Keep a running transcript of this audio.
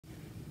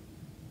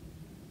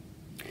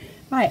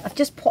Right, I've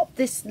just popped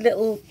this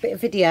little bit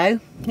of video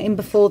in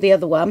before the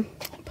other one,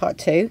 part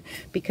 2,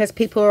 because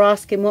people are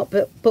asking what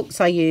books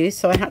I use,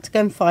 so I had to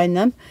go and find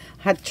them.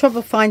 I had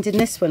trouble finding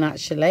this one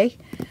actually,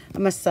 I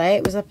must say.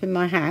 It was up in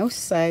my house,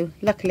 so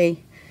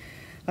luckily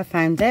I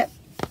found it.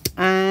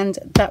 And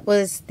that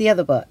was the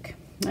other book.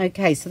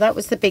 Okay, so that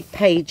was the big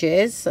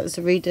pages. That was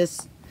a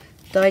Reader's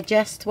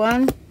Digest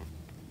one.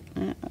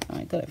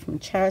 I got it from a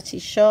charity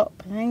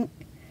shop, I think.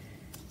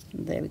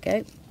 There we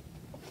go.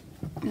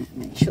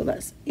 Make sure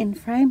that's in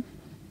frame.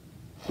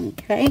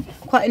 Okay,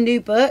 quite a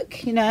new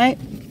book, you know,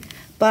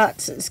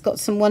 but it's got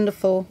some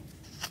wonderful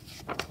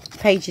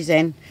pages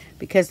in,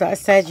 because like I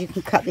said, you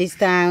can cut these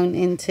down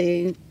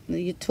into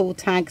your tool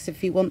tags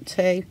if you want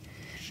to,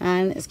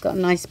 and it's got a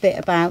nice bit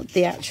about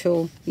the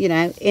actual, you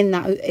know, in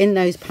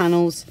those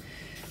panels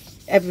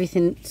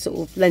everything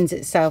sort of lends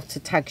itself to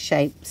tag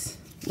shapes,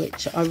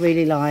 which I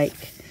really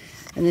like.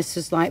 And this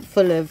was like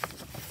full of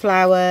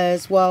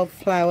flowers,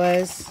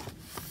 wildflowers.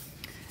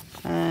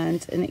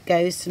 And it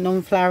goes to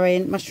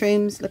non-flowering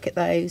mushrooms. Look at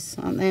those,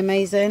 aren't they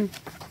amazing?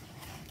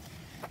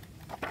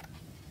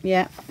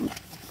 Yeah,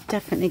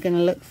 definitely going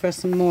to look for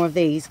some more of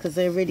these because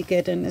they're really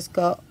good. And it's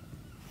got,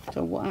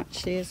 so what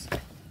actually is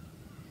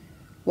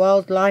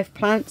wildlife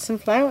plants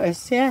and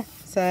flowers. Yeah,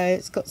 so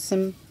it's got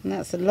some, and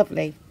that's a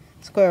lovely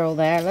squirrel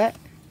there, look.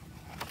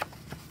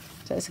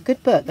 So it's a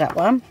good book, that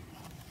one.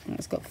 And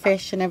it's got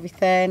fish and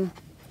everything,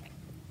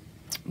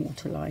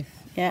 water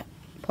life, yeah,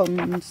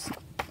 ponds,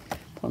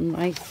 pond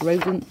life,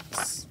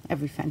 rodents,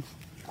 everything.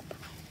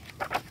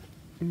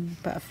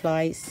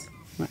 Butterflies,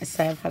 like I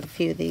say, I've had a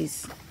few of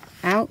these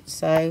out,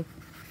 so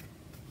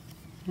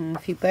a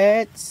few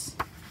birds,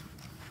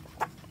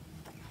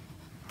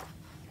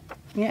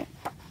 yeah.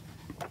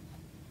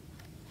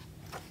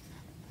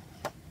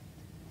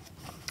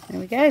 There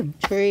we go,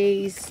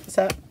 trees.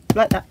 So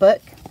like that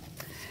book,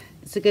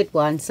 it's a good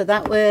one. So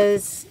that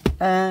was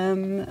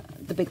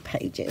the big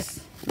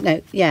pages.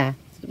 No, yeah,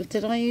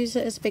 did I use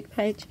it as a big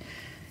page?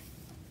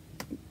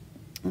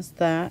 There's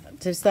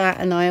that,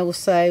 and I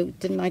also,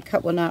 didn't I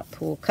cut one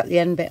up or cut the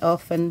end bit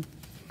off and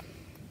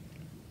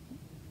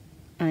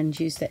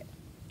used it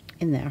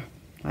in there.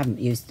 I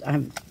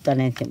haven't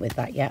done anything with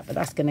that yet, but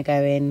that's going to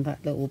go in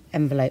that little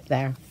envelope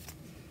there.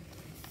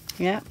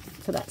 Yeah,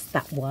 so that's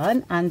that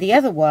one. And the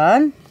other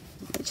one,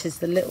 which is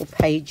the little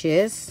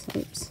pages,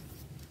 which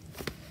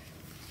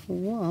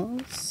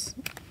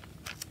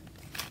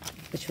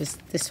was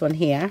this one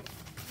here,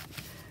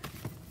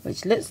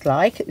 which looks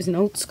like it was an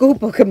old school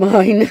book of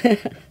mine,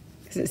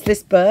 because it's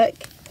this book,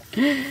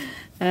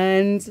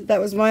 and that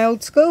was my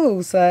old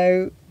school.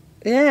 So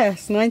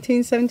yes,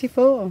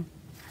 1974.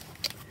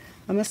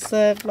 I must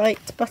have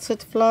liked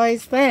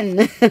butterflies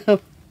then,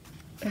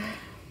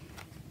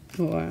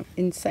 or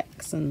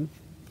insects, and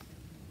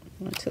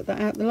I took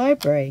that out of the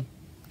library,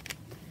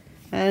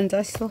 and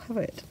I still have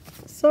it.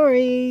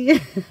 Sorry.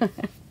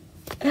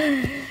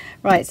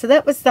 Right, so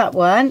that was that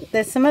one.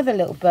 There's some other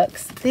little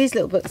books. These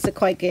little books are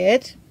quite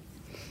good.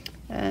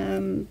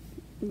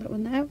 That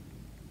one now.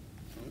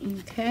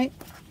 Okay.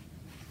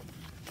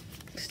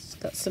 It's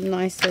got some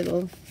nice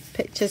little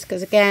pictures,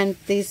 because again,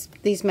 these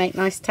make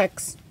nice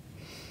tags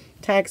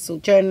or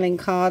journaling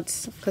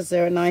cards, because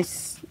they're a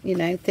nice, you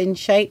know, thin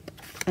shape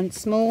and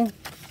small.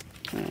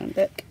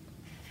 Look.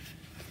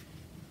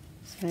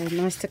 So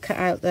nice to cut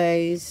out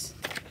those.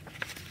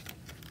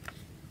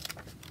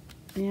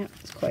 Yeah,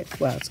 it's quite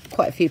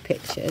a few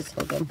pictures.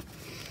 Hold on.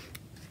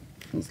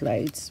 There's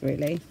loads,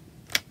 really.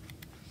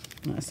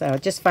 So I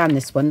just found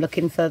this one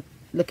looking for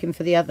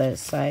the others.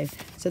 So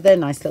they're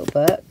nice little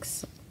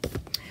books.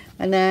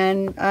 And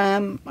then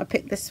I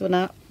picked this one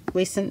up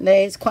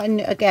recently. It's quite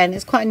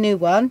it's quite a new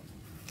one,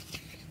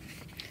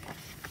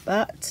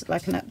 but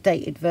like an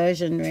updated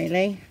version,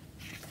 really.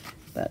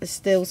 But there's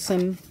still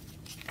some,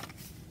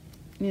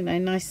 you know,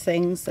 nice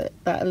things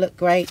that look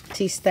great,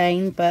 tea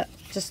stained, but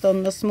just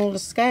on the smaller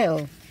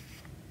scale.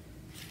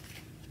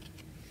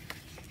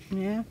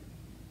 Yeah.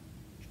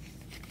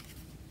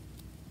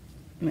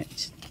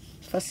 Which,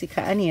 fussy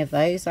cut any of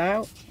those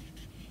out.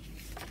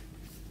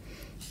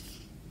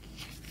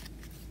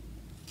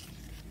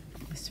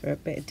 Just for a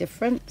bit of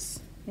difference.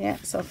 Yeah,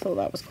 so I thought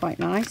that was quite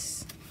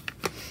nice.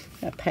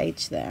 That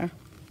page there.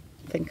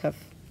 I think I've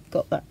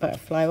got that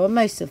butterfly. Well,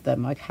 most of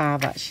them I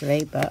have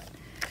actually, but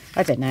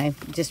I don't know.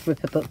 Just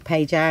rip a book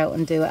page out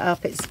and do it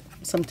up.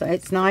 Sometimes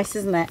it's nice,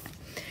 isn't it?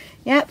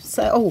 Yep.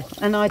 So,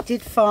 and I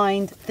did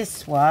find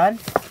this one,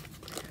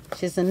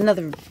 which is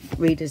another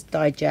Reader's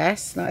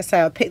Digest. Like I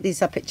say, I picked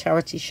these up at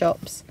charity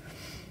shops.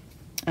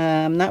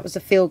 That was a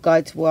field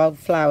guide to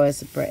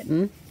wildflowers of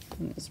Britain.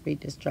 It was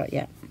Reader's Digest,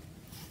 yeah.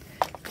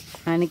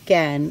 And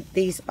again,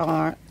 these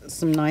are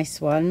some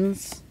nice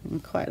ones. I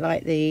quite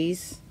like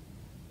these.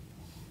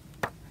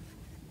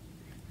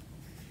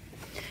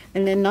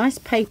 And they're nice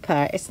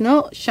paper. It's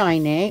not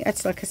shiny.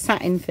 It's like a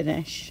satin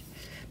finish,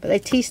 but they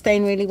tea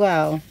stain really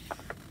well.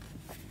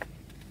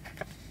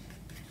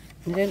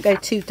 They don't go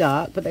too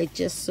dark, but they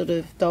just sort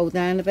of dull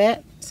down a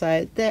bit.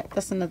 So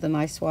that's another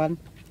nice one.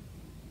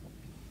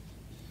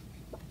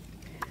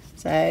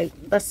 So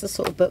that's the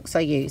sort of books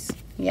I use.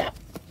 Yeah.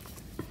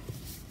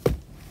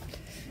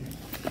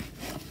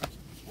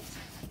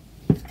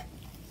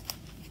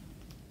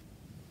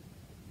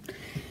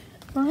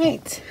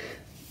 Right,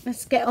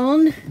 let's get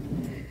on.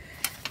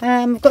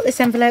 I've got this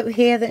envelope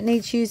here that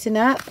needs using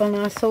up, and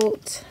I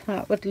thought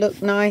that would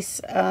look nice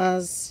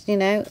as, you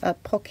know, a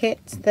pocket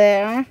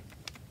there,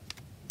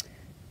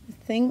 I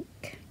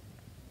think.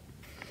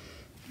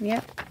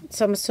 Yeah,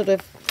 so I'm sort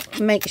of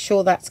make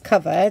sure that's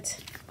covered.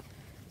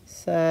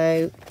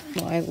 So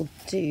what I will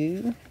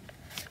do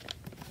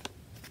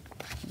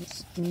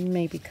is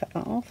maybe cut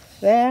that off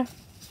there,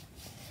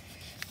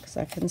 because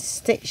I can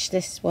stitch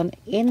this one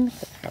in,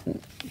 because I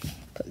haven't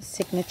put the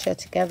signature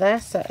together.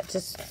 So I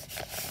just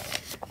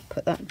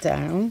put that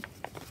down,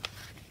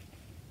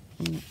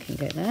 and that can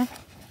go there,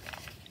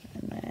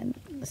 and then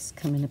let's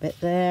come in a bit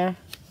there.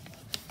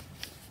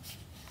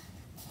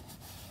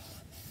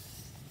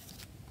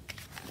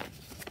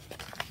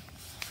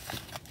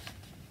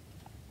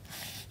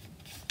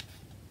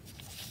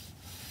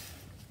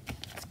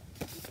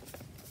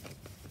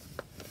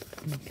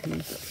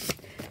 Okay.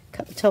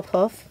 Cut the top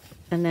off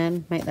and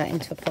then make that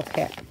into a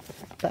pocket,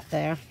 that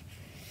there.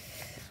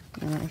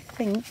 And I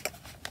think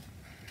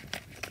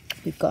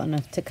we've got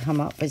enough to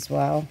come up as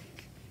well.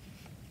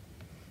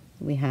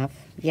 We have,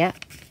 yeah.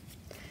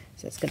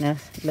 So it's going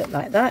to look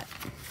like that.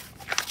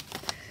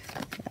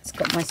 That's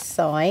got my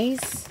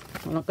size.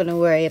 I'm not going to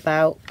worry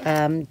about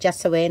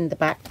gessoing the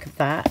back of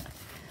that.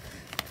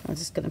 I'm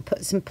just going to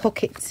put some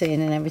pockets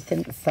in and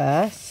everything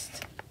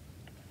first.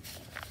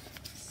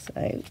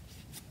 So,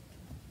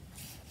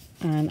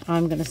 and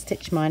I'm going to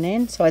stitch mine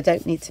in, so I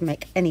don't need to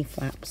make any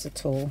flaps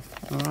at all.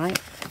 All right.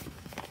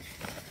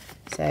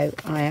 So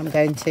I am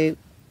going to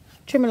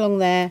trim along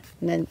there,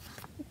 and then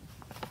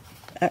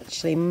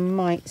actually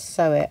might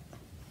sew it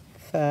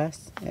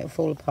first. It'll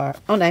fall apart.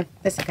 Oh no,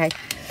 that's okay.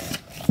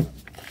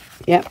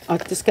 Yep, I'll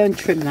just go and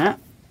trim that.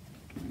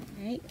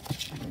 Okay.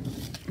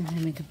 And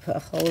then we can put a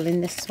hole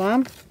in this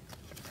one.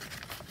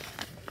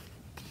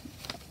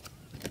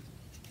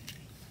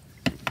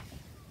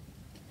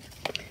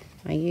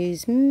 I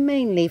use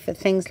mainly for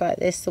things like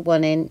this the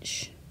 1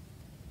 inch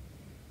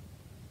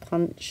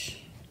punch.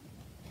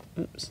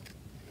 Oops.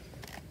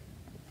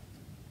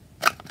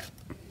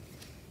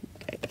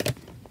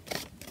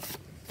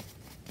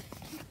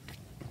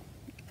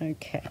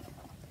 Okay.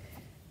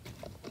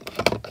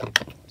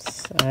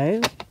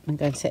 So I'm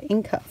going to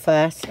ink up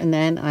first, and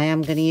then I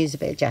am going to use a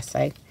bit of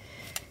gesso.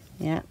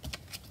 Yeah.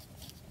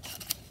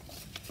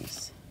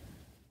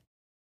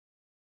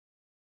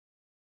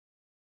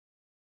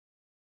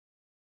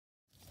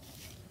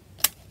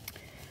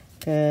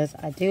 Because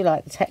I do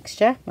like the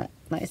texture, but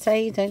like I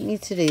say, you don't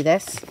need to do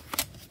this.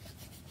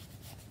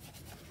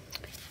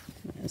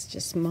 That's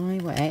just my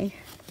way.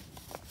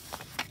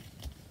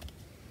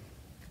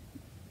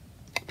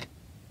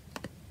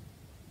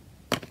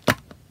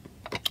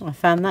 I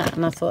found that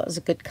and I thought it was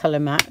a good colour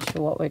match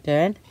for what we're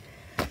doing.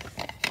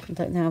 I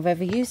don't know if I've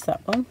ever used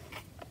that one.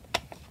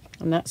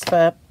 And that's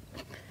for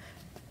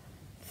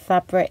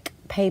fabric,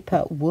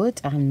 paper,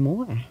 wood and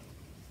more.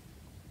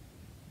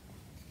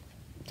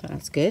 So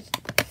that's good.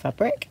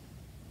 Fabric.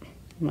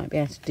 Might be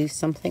able to do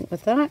something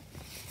with that.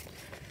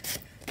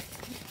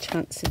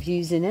 Chance of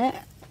using it.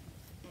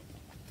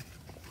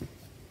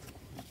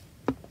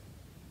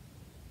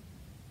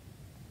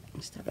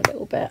 Just have a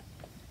little bit.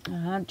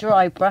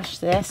 Dry brush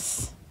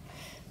this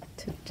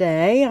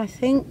today, I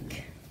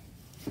think.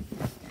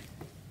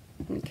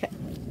 Okay.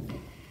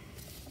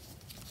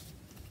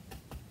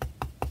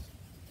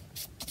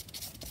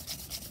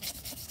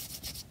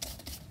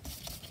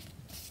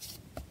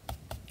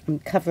 I'm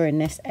covering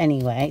this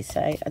anyway, so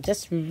I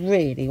just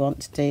really want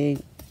to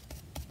do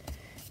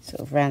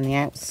sort of around the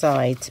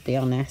outside, to be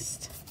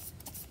honest.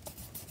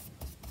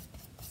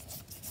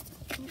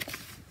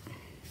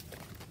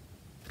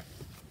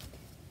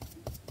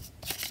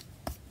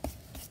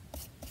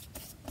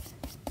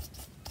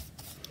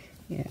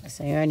 Yeah,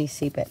 so you only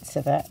see bits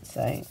of it,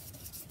 so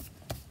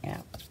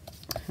yeah,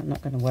 I'm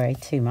not going to worry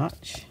too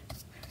much.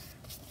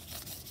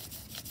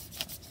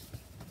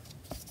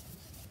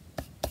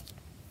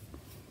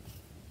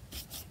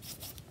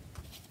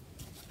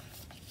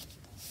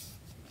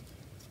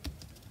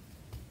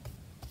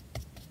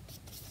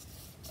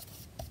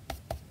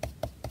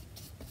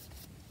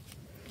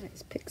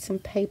 Let's pick some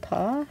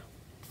paper.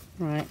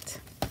 Right,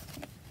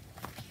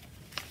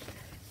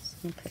 so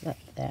I'll put that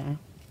there.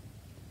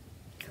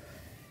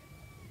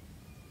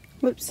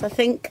 Whoops, I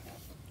think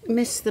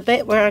missed the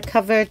bit where I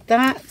covered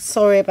that.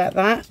 Sorry about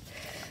that.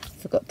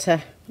 Forgot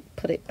to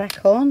put it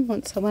back on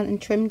once I went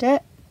and trimmed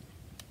it.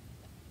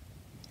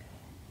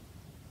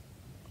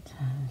 So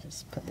I'll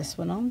just put this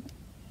one on.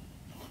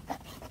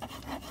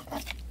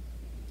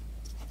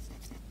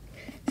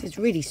 This is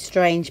really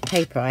strange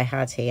paper I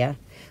had here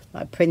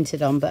that I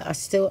printed on, but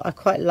I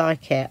quite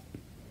like it.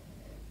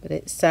 But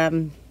it's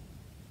yeah,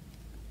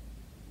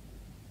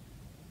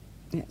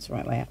 it's the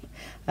right way up.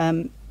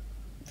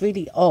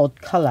 Really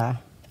odd colour.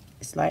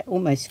 It's like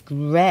almost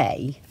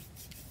grey.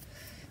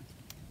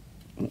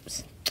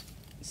 Oops,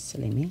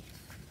 silly me.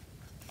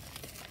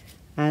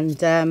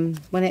 and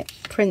when it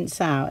prints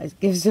out, it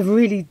gives a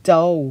really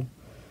dull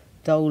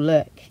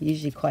look,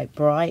 usually quite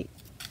bright,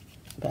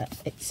 but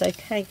it's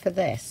okay for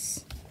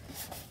this.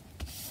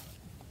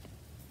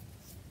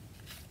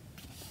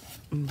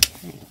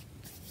 Okay,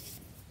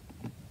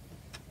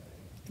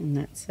 and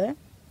that's it.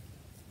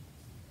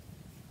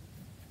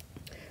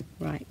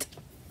 Right,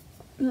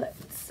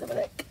 let's have a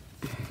look.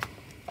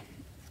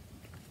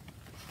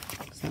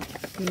 So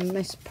I can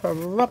most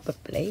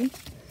probably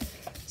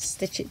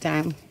stitch it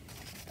down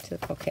to the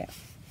pocket.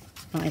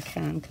 I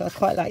can, because I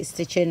quite like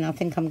stitching. I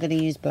think I'm going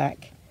to use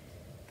black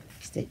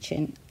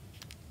stitching.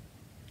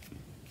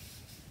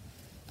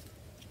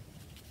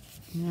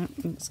 Yeah,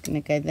 I'm just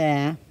going to go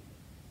there.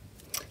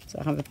 So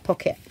I have a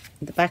pocket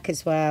at the back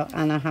as well,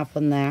 and I have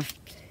one there.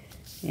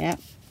 Yeah.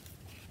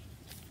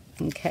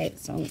 Okay,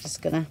 so I'm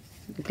just going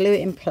to glue it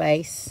in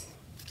place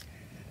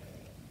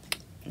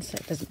so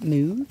it doesn't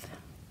move,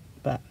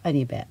 but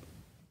only a bit.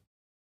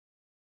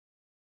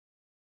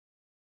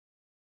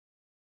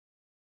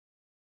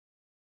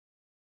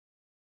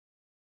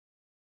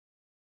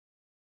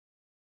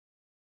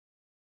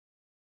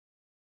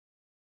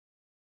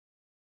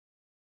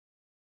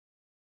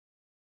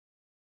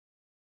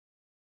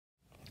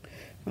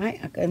 Right,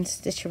 I'm going to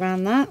stitch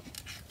around that.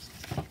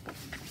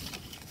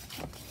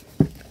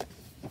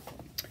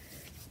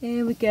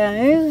 Here we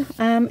go.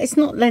 It's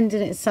not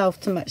lending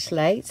itself to much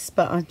lace,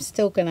 but I'm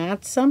still going to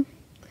add some.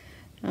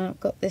 I've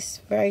got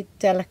this very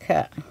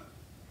delicate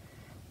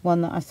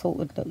one that I thought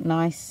would look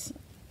nice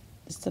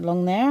just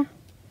along there.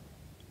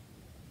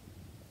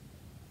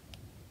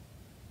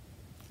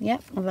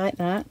 Yep, I like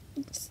that.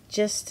 It's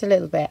just a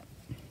little bit.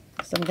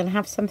 So I'm going to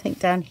have something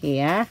down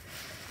here.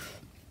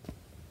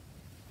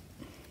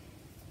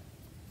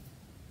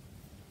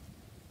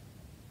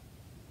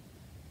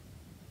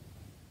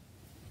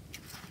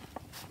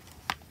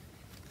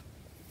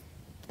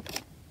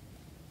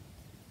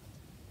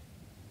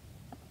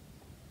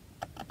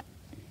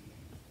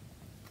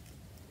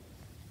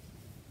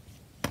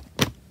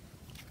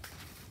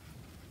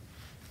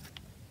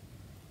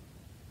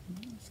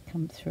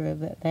 Come through a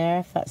bit there.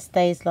 If that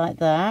stays like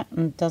that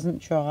and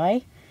doesn't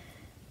dry,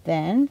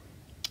 then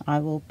I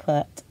will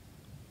put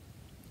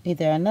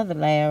either another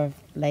layer of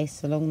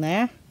lace along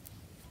there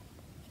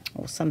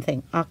or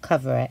something. I'll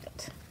cover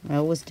it. I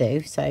always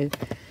do, so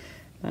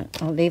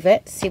I'll leave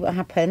it, see what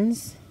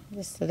happens.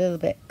 Just a little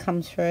bit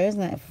comes through, isn't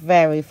it?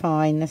 Very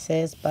fine this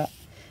is, but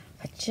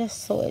I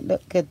just thought it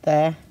looked good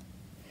there.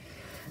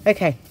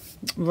 Okay,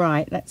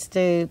 right, let's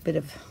do a bit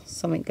of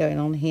something going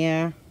on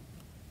here.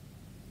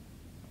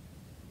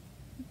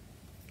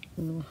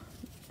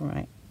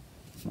 Right,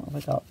 what have I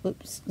got?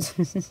 Oops.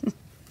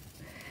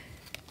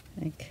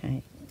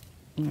 Okay,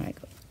 right,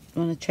 got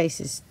one of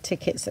Tracie's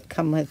tickets that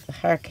come with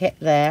her kit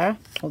there.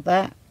 Well,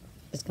 that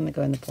is going to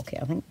go in the pocket,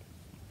 I think.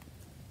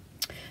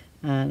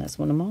 And that's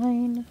one of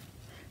mine.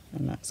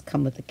 And that's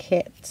come with the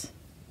kit.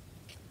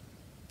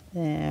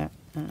 There,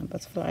 and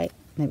butterfly.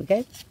 There we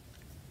go.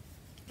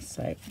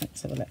 So,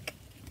 let's have a look.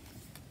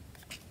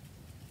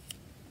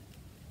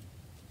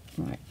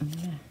 Right, I'm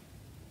going to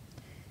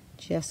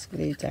just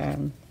glue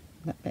down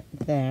that bit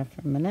there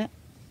for a minute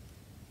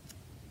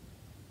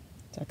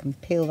so I can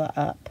peel that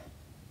up.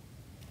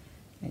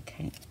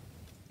 Okay.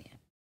 Yeah.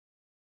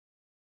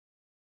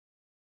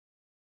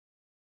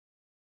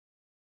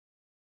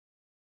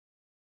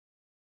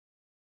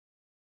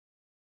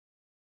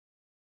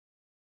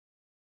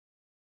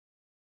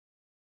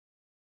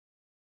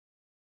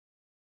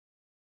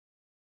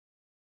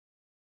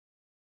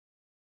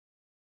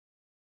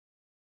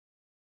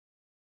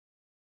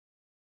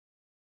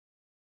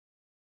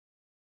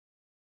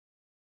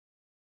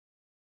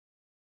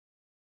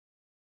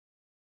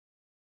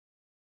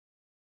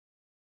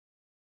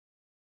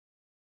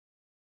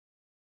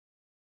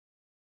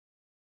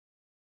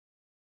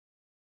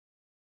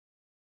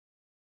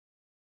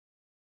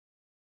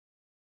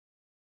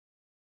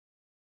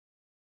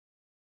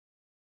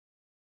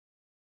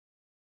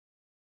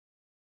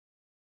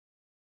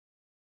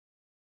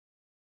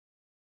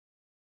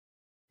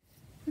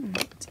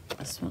 Right.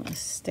 I just want to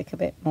stick a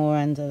bit more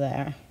under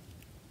there.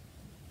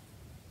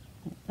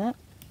 Like that.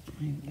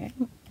 There we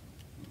go.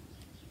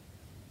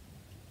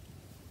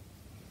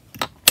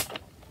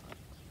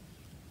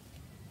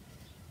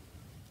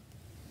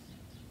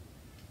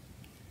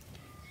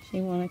 Do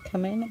you want to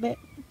come in a bit,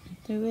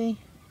 do we?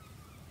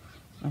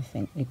 I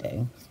think we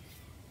do.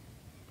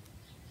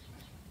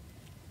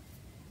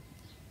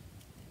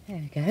 There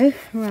we go.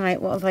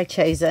 Right, what have I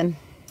chosen?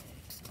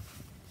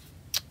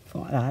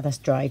 That's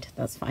dried,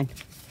 that's fine.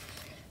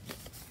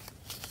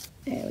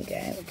 There we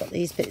go, we've got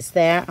these bits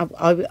there.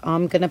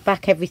 I'm going to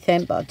back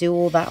everything, but I'll do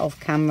all that off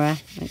camera.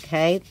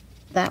 Okay,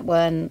 that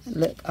one,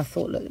 look, I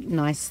thought looked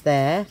nice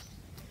there.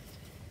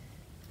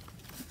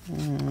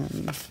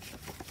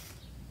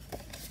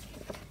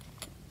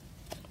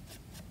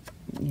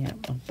 Yeah,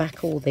 I'll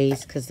back all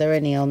these because they're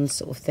only on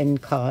sort of thin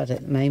card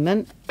at the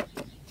moment.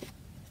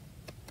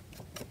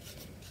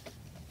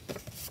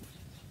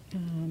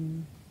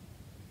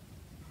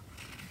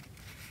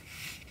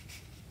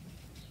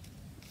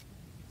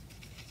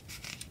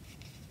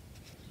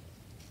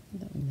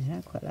 Yeah,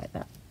 I quite like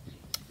that.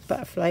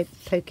 Butterfly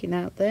poking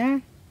out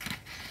there.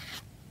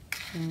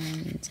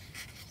 And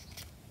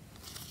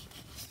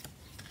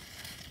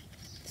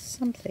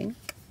something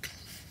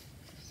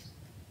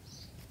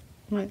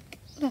like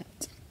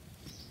that.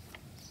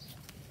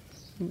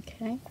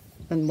 Okay,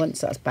 and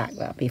once that's back,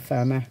 that'll be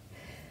firmer.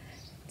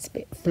 It's a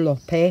bit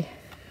floppy.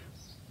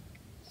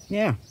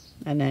 Yeah,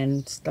 and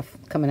then stuff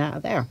coming out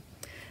of there.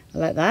 I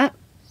like that.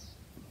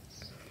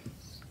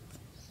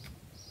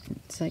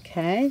 It's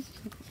okay.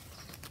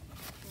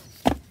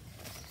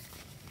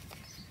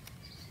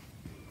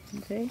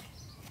 Okay.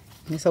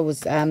 It's always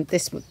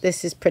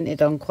this is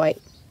printed on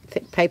quite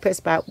thick paper. It's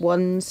about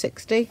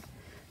 160,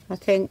 I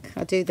think.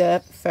 I do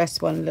the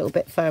first one a little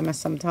bit firmer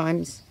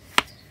sometimes.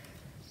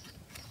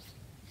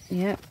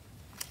 Yeah.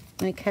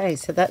 Okay,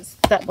 so that's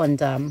that one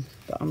done.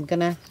 But I'm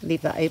gonna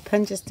leave that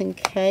open just in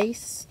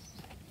case.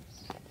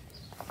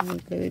 Any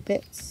gluey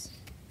bits?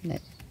 No.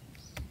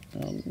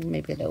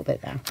 Maybe a little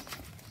bit there.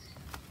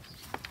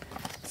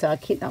 So I'll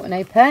keep that one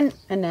open,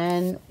 and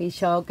then we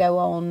shall go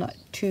on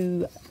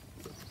to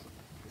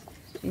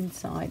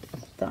inside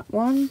of that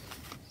one.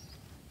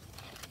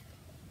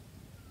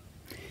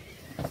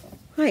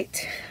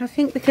 Right, I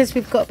think because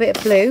we've got a bit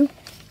of blue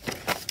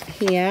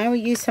here, we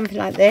use something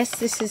like this.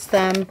 This is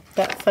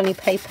that funny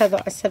paper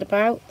that I said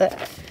about,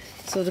 that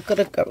sort of got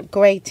a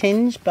grey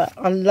tinge, but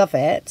I love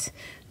it.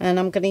 And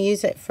I'm going to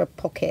use it for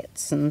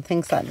pockets and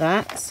things like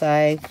that. So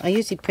I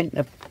usually print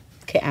the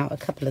kit out a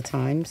couple of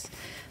times,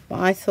 but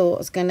I thought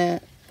I'm going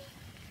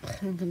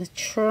to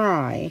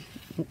try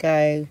and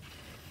go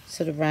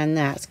sort of around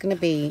that. It's going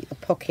to be a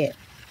pocket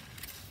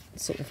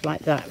sort of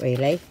like that,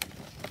 really.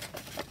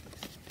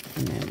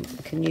 And then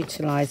I can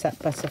utilise that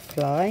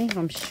butterfly.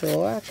 I'm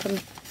sure I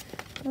think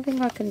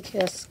I can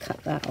just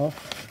cut that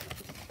off.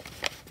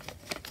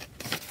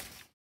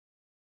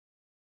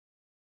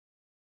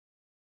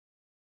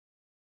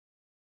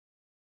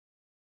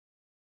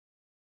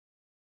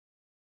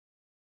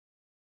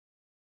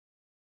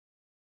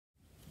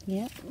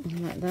 Yeah,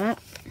 like that.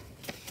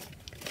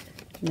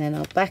 And then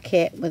I'll back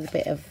it with a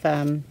bit of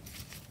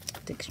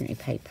dictionary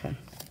paper.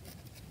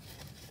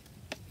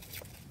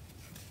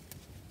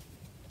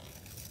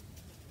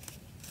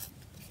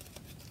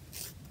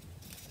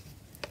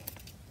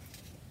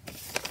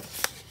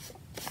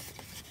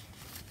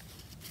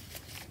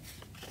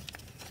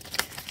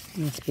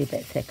 Needs to be a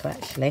bit thicker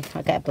actually.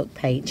 I'll get a book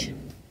page.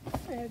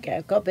 There we go.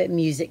 I've got a bit of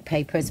music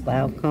paper as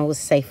well. I was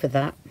safe with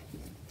that.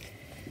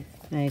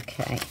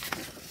 Okay.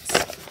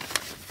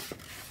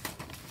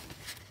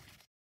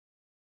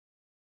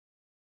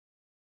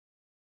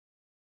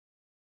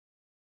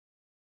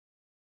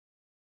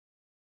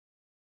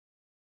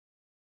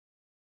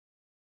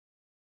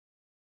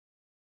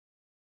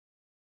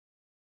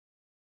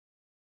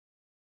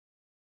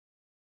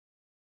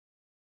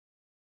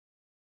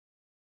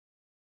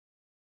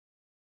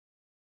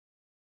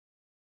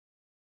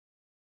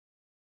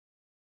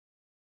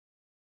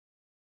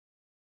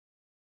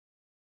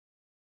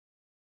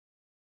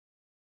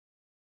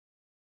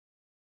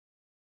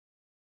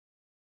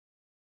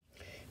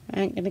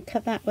 I'm going to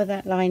cut that where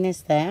that line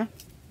is there.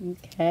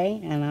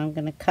 Okay, and I'm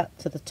going to cut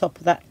to the top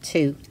of that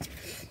too.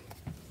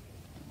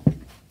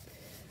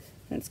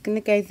 That's going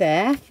to go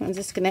there. I'm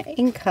just going to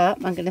ink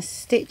up. I'm going to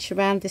stitch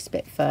around this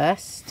bit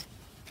first.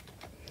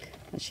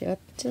 Actually, it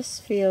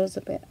just feels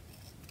a bit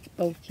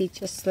bulky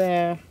just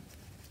there.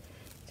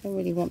 Don't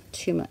really want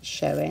too much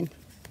showing.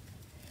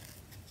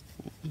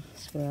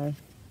 That's where I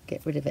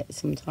get rid of it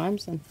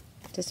sometimes and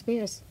it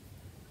disappears.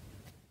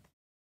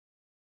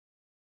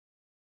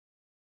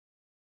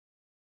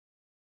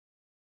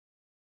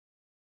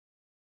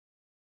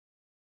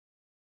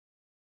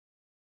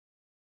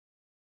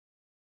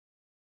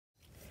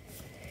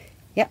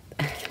 Yep,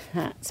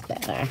 that's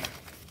better.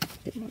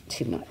 Didn't want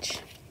too much.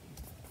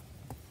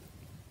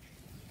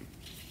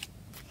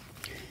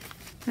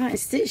 Right,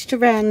 it's stitched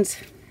around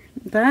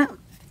that,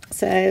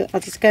 so I'll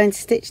just go and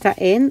stitch that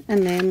in,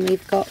 and then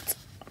we've got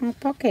our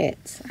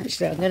pockets.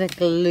 Actually, I'm going to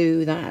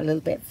glue that a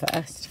little bit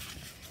first,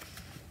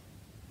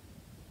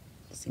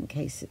 just in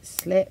case it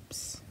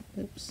slips.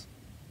 Oops.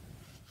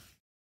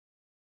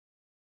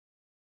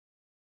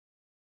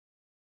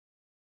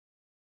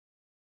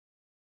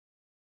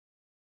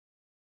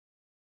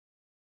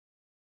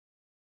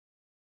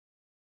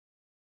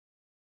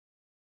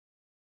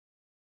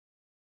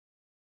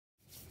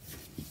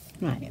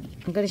 Right,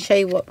 I'm going to show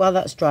you what, while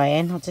that's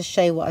drying, I'll just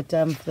show you what I've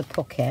done for the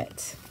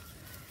pocket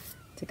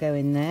to go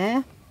in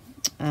there.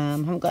 I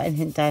haven't got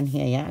anything down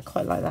here yet. I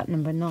quite like that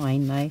number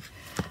 9 though.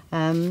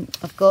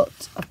 I've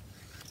got,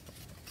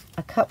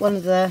 I cut one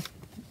of the,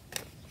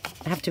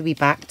 I have to be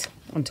backed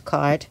onto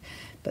card,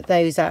 but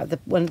those out of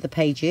one of the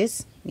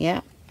pages,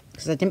 yeah,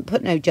 because I didn't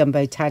put no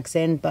jumbo tags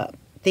in, but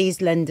these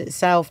lend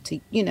itself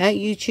to, you know,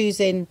 you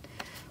choosing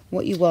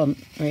what you want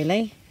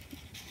really.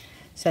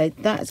 So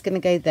that's going to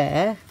go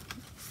there.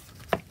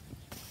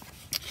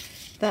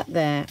 That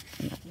there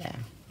and that there,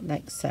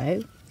 like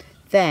so.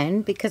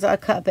 Then, because I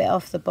cut a bit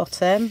off the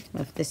bottom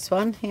of this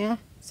one here,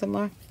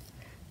 somewhere,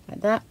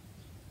 like that,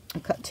 I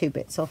cut 2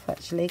 bits off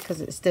actually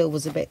because it still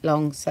was a bit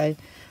long, so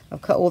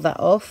I've cut all that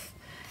off,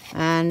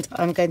 and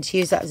I'm going to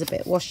use that as a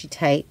bit of washi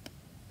tape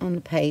on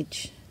the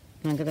page,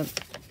 and I'm going to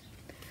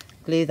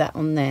glue that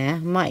on there. I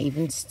might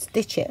even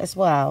stitch it as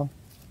well,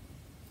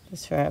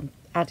 just for an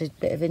added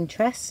bit of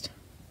interest.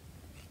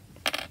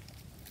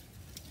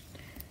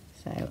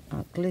 So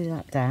I'll glue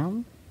that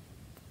down.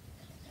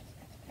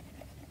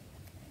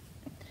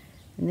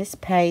 And this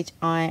page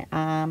I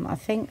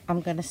think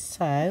I'm going to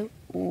sew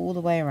all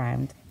the way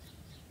around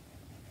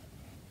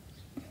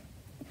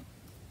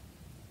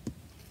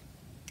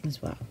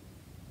as well.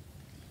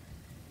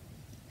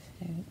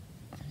 So I'm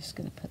just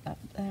going to put that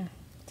there.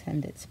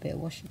 Pretend it's a bit of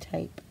washi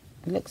tape.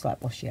 It looks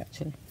like washi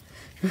actually.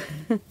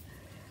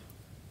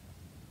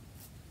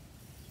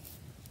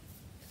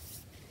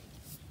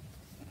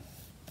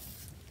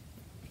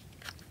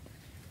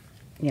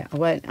 Yeah, I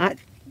won't,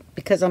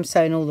 because I'm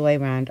sewing all the way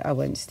around, I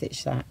won't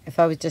stitch that. If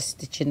I was just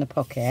stitching the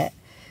pocket,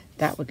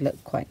 that would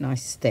look quite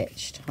nice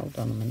stitched. Hold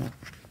on a minute.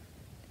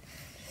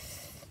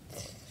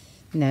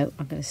 No,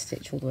 I'm going to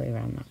stitch all the way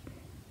around that.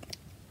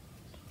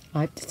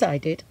 I've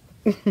decided.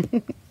 Oh,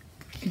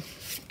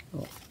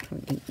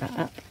 can't link that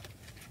up.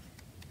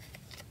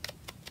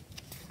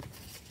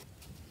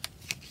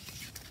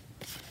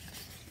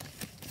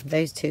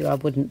 Those two I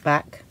wouldn't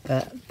back,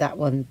 but that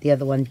one, the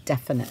other one,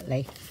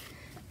 definitely.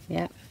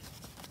 Yeah.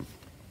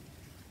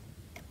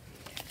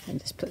 And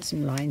just put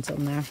some lines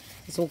on there.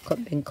 It's all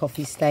been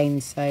coffee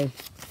stained, so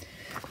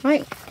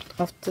right,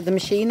 off to the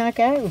machine I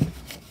go.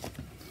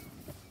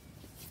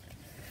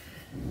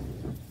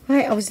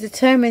 Right, I was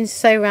determined to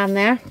sew around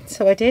there,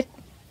 so I did.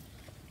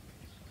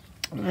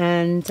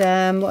 And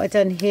what I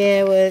done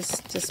here was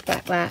just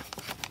back that,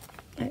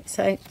 like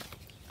so,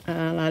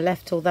 and I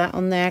left all that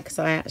on there because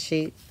I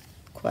actually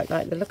quite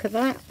like the look of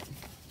that.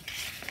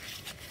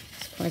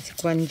 It's quite a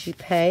grungy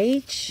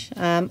page.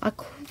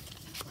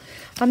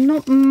 I'm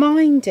not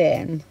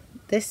minding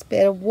this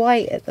bit of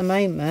white at the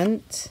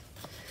moment.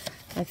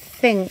 I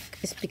think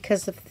it's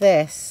because of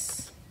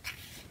this.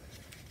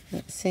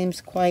 It seems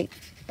quite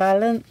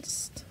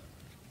balanced.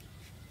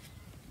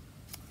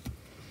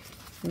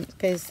 And it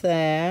goes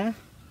there,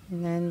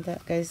 and then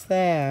that goes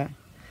there.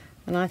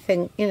 And I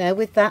think, you know,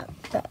 with that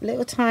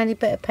little tiny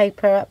bit of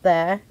paper up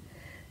there,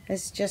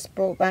 it's just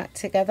brought that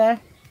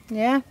together.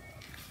 Yeah.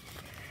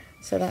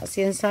 So that's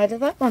the inside of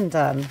that one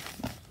done.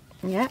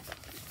 Yeah.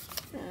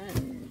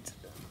 And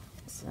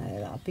so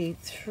that'll be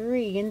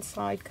 3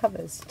 inside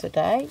covers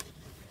today,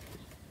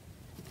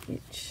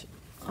 which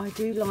I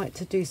do like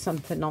to do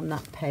something on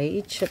that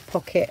page, a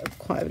pocket,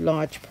 quite a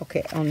large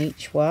pocket on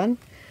each one.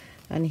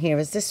 And here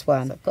is this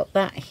one. So I've got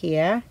that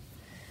here.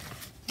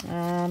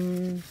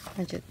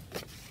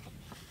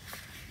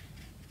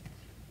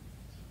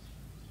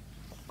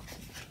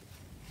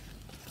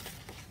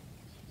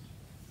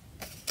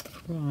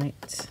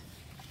 Right,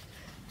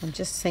 I'm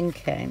just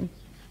thinking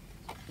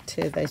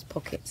 2 of those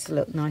pockets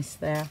look nice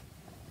there.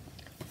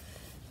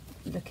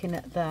 Looking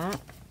at that.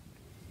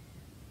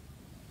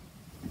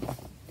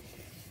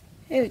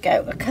 Here we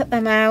go, I cut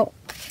them out.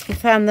 I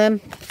found them,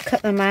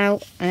 cut them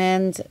out,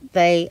 and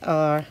they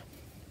are,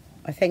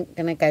 I think,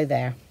 going to go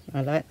there.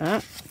 I like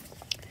that.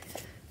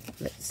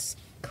 Looks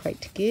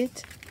quite good.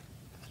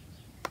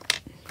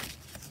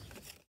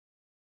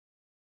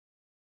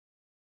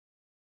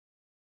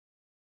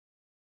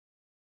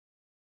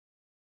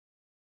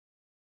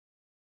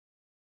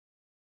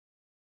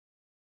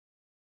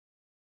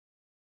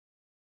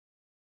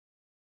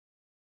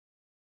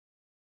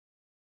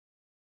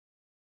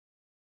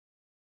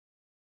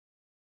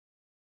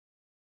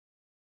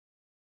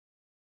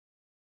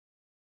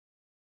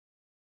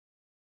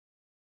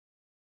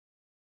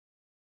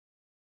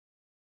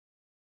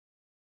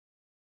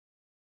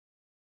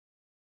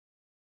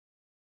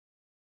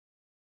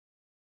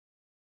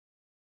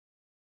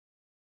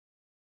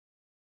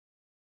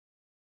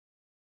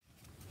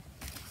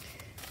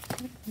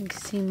 You can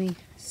see me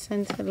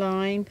centre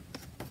line.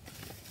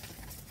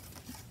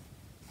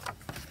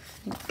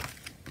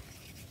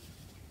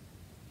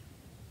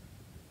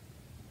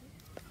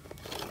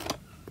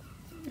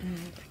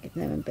 Give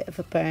them a bit of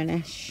a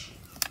burnish.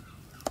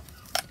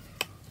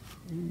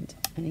 And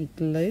any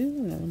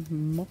glue, I'll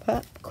mop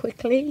up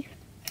quickly.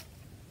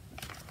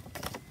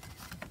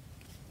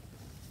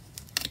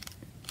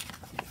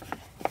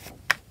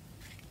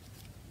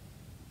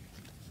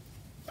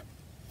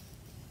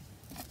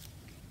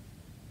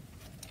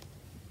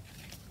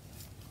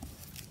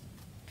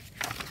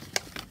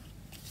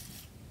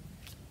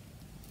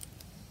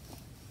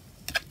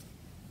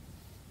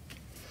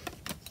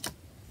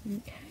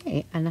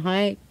 Okay, and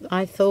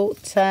I thought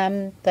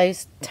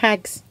those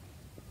tags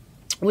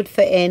would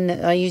fit in.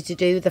 I used to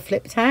do the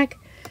flip tag,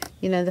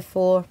 you know, the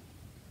 4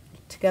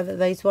 together,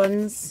 those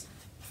ones.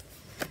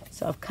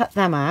 So I've cut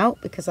them out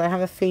because I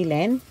have a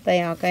feeling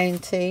they are going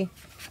to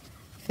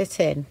fit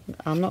in.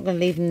 I'm not going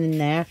to leave them in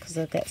there because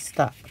they'll get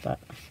stuck, but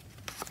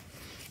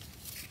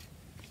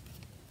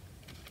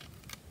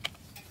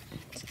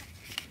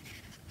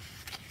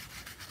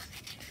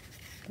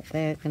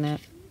they're gonna,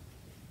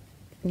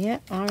 yeah,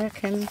 I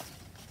reckon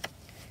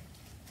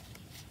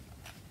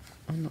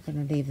I'm not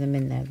going to leave them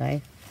in there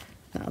though.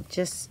 That'll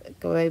just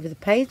go over the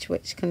page,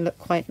 which can look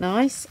quite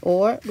nice,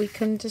 or we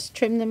can just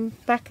trim them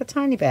back a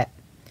tiny bit.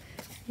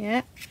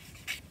 Yeah,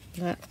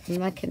 I'm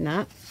liking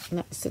that. And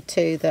that's the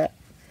two that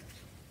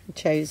I've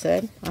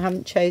chosen. I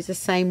haven't chosen the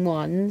same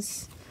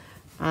ones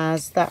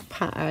as that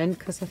pattern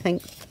because I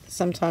think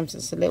sometimes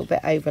it's a little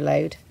bit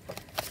overload.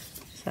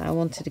 So I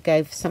wanted to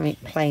go for something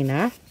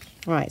plainer.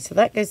 Right, so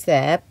that goes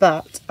there,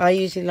 but I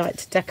usually like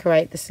to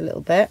decorate this a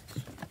little bit.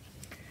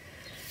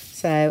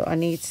 So I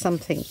need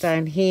something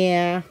down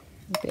here.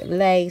 A bit of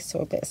lace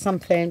or a bit of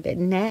something, a bit of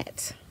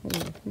net. Ooh,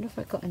 I wonder if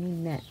I've got any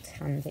net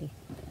handy.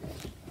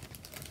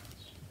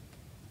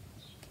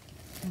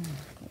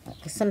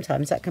 Because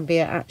sometimes that can be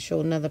an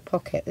actual another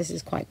pocket. This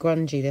is quite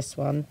grungy, this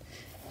one.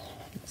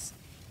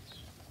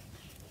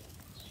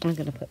 I'm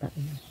going to put that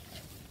in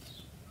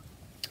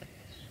there.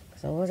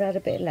 Because I always add a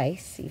bit of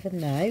lace,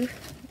 even though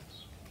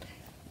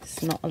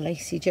it's not a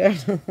lacy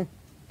journal.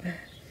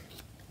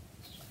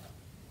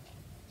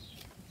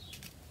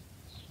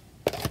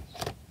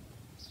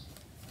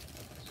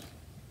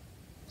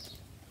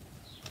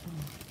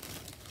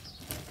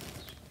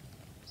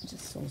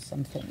 Or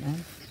something now.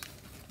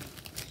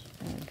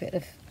 A bit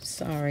of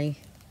sari,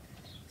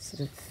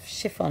 sort of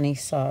chiffony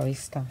sari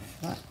stuff.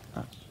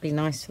 That'd be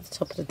nice for the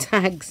top of the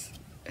tags.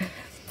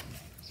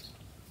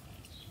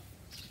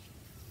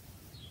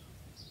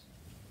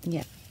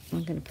 Yeah,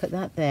 I'm going to put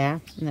that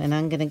there, and then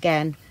I'm going to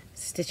again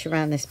stitch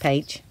around this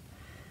page.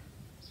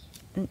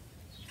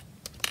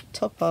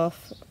 Top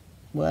off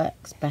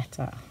works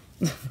better.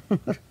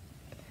 So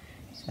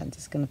I'm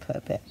just going to put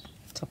a bit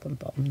top and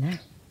bottom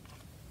there.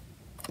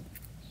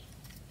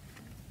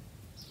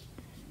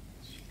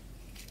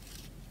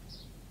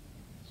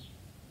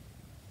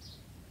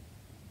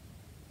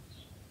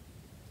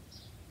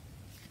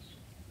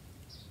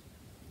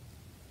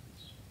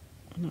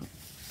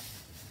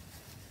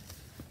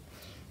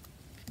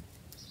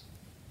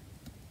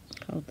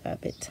 Hold that a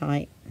bit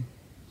tight,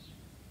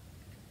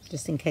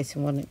 just in case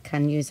someone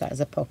can use that as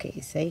a pocket,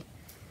 you see.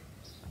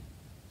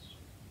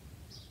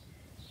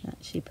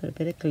 Actually put a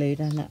bit of glue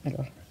down that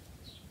middle.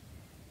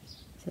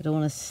 So I don't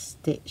want to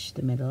stitch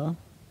the middle.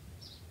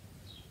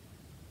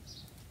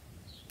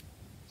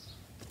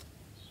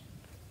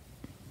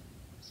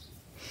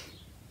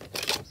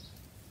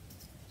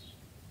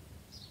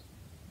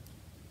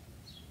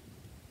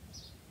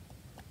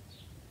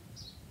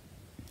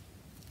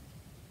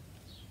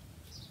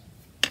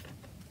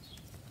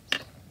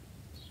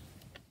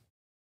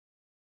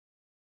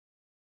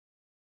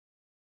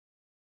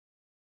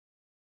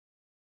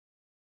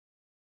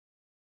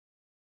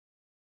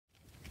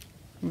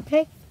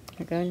 Okay,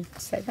 I'm going to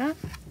set that.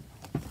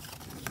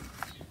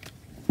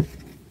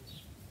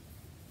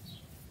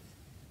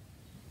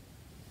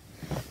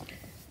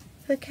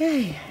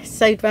 Okay,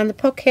 sewed around the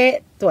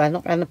pocket, well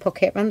not around the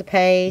pocket, around the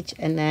page,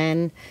 and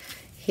then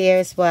here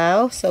as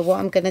well. So what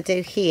I'm going to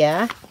do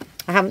here,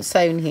 I haven't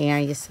sewn here,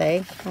 you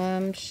see.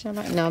 Shall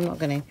I? No, I'm not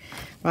going to.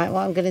 Right,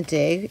 what I'm going to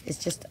do is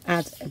just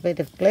add a bit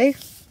of glue,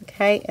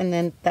 okay, and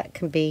then that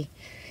can be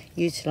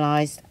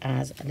utilised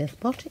as a little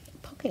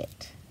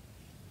pocket.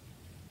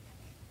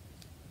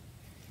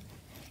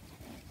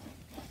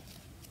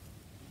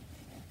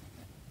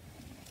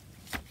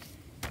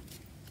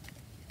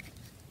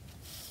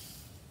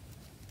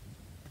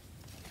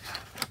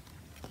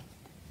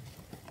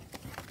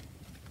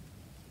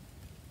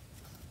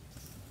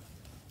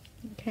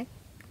 Okay,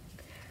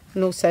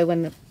 and also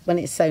when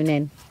it's sewn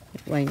in,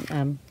 it won't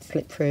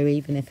slip through,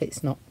 even if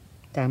it's not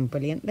done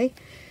brilliantly,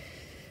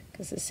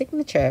 because the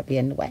signature will be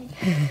in the way.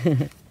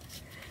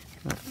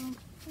 Right.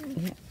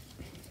 Yeah.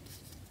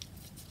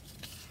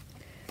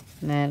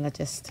 And then I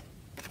just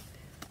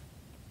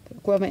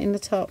put grommet in the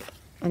top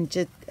and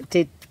just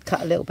did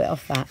cut a little bit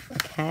off that.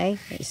 Okay,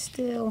 it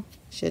still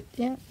should,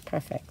 yeah,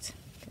 perfect.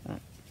 Look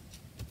at that.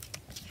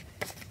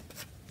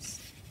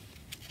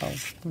 Oh,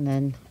 and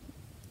then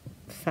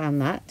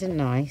found that,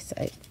 didn't I? So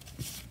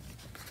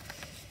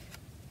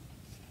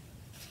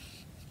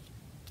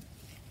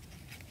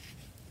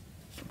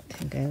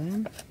can go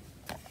in.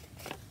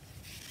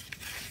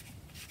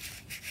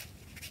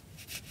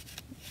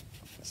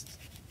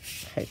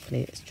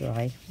 Hopefully it's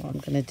dry. What I'm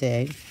going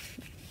to do,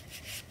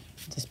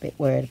 I'm just a bit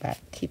worried about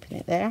keeping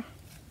it there.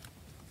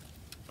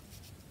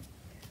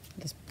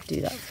 Just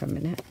do that for a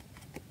minute.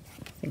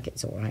 I think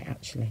it's all right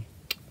actually.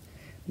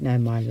 No,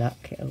 my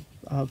luck,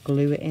 I'll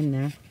glue it in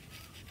there.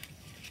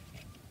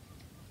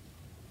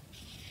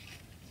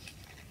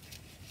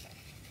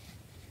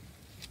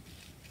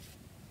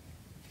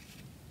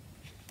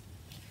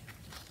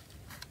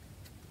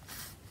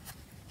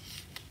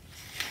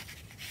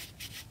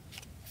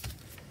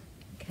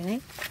 Okay,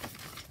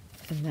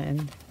 and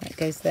then that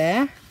goes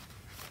there,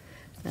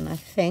 and I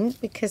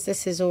think because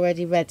this is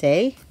already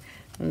ready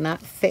and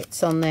that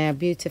fits on there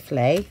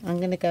beautifully, I'm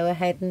going to go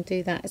ahead and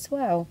do that as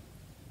well.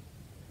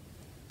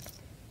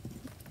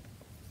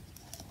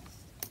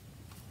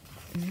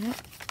 Yep.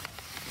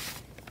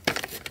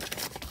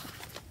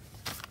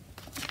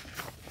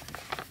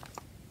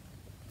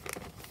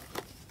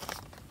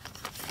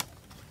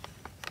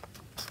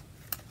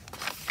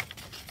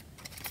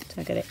 So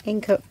I'm going to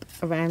ink up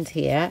around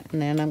here,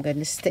 and then I'm going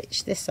to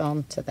stitch this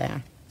on to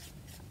there.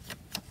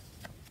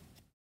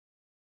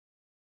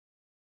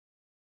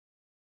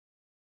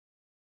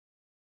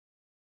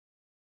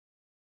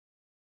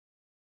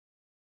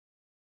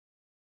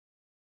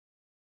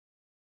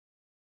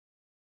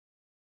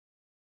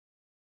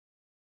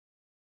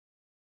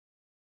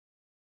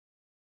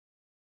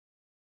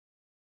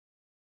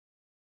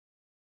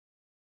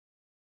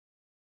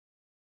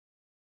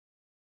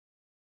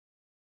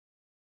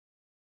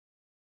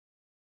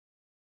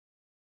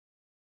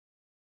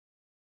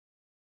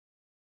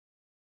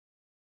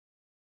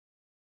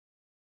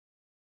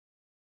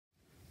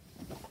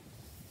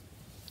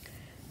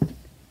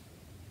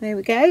 There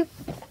we go.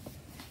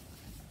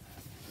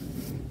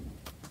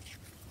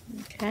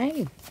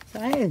 Okay, so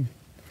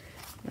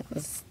that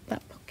was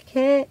that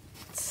pocket,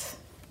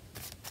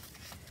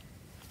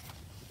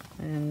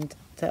 and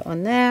that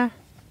one there,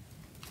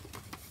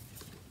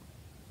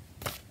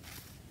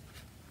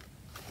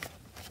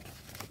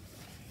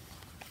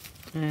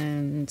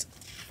 and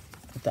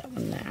that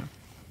one there.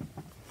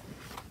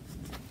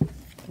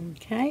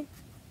 Okay.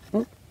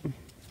 Oh,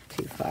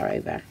 too far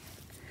over.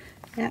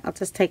 Yeah, I'll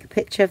just take a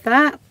picture of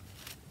that.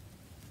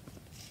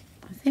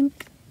 I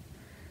think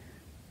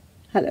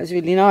that was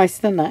really nice,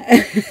 didn't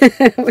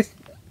it?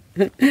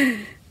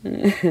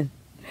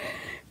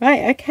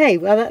 Right, okay,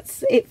 well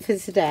that's it for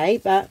today,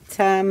 but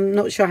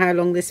not sure how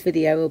long this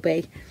video will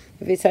be.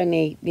 If it's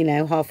only, you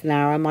know, half an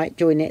hour, I might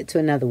join it to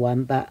another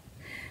one, but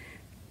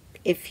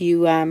if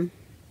you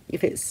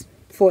if it's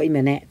 40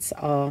 minutes,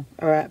 I'll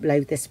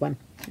upload this one.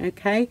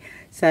 Okay,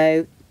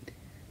 so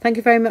thank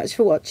you very much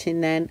for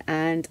watching then,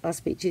 and I'll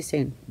speak to you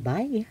soon.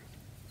 Bye.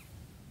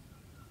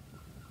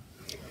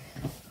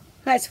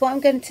 Right, so what I'm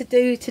going to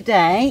do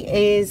today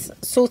is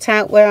sort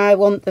out where I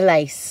want the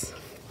lace,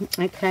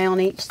 okay,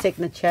 on each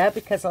signature,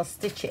 because I'll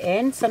stitch it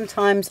in.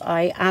 Sometimes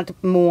I add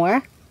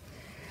more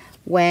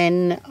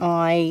when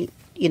I,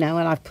 you know,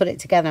 when I've put it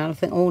together and I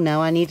think, oh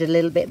no, I need a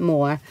little bit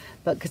more.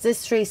 But because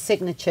there's 3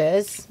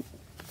 signatures,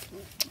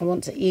 I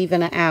want to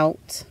even it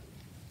out,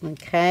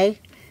 okay.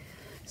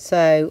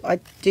 So I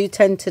do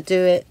tend to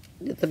do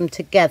them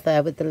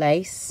together with the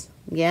lace,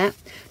 yeah.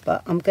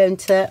 But I'm going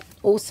to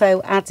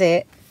also add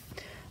it.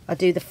 I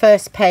do the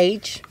first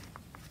page,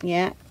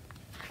 yeah,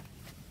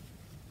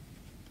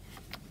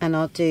 and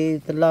I'll do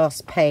the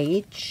last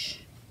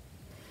page,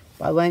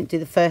 but I won't do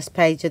the first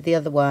page of the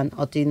other one.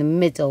 I'll do the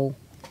middle.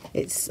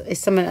 It's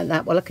something like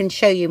that. Well, I can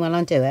show you when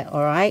I do it,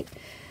 all right?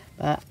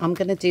 But I'm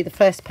going to do the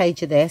first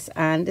page of this,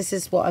 and this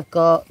is what I've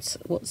got.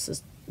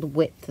 What's the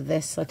width of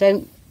this? I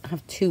don't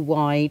have too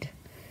wide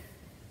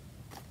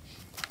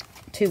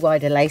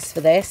a lace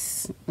for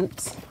this.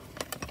 Oops.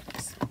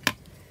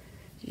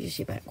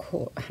 Usually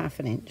about half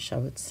an inch, I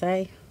would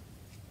say.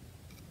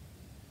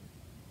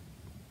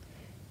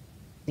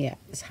 Yeah,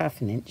 it's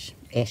half an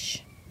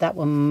inch-ish. That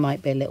one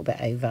might be a little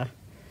bit over,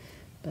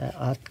 but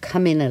I'll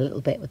come in a little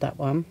bit with that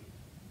one.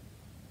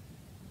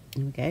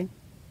 There we go.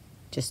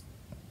 Just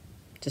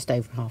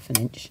over half an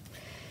inch.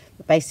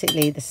 But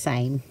basically the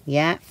same,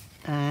 yeah.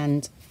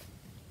 And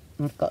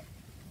I've got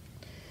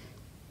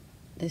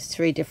there's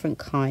 3 different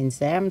kinds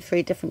there, and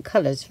 3 different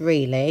colours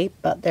really,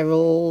 but they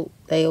all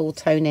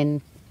tone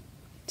in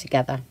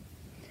together,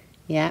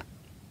 yeah.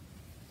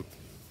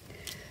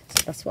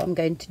 So that's what I'm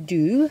going to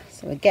do.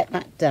 So I get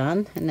that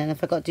done, and then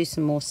if I got to do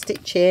some more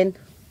stitching,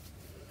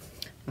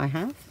 I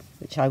have,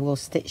 which I will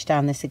stitch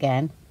down this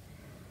again.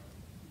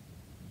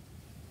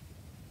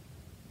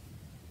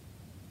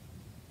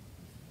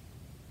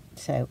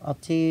 So I'll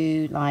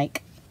do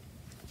like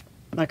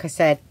I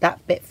said,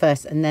 that bit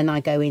first, and then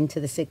I go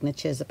into the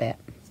signatures a bit.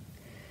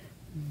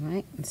 All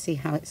right, and see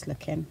how it's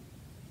looking.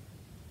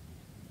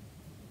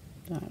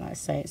 Like I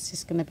say, it's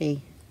just going to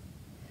be,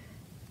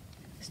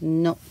 it's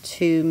not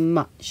too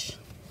much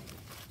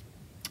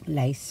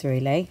lace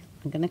really.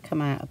 I'm going to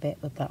come out a bit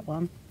with that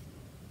one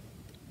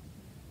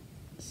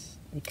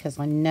because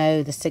I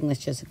know the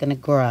signatures are going to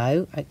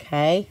grow,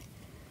 okay.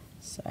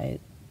 So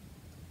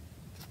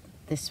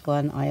this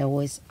one I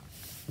always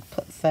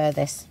put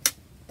furthest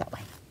that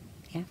way,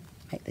 yeah.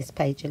 Make this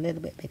page a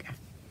little bit bigger,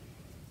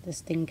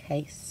 just in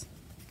case.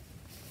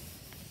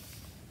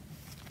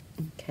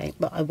 Okay,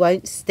 but I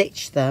won't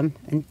stitch them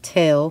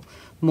until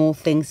more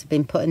things have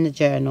been put in the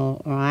journal,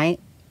 all right?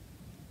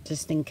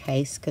 Just in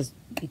case, because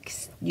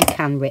you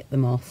can rip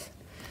them off,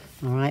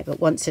 all right? But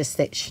once they're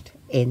stitched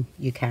in,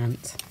 you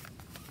can't.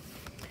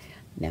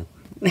 No.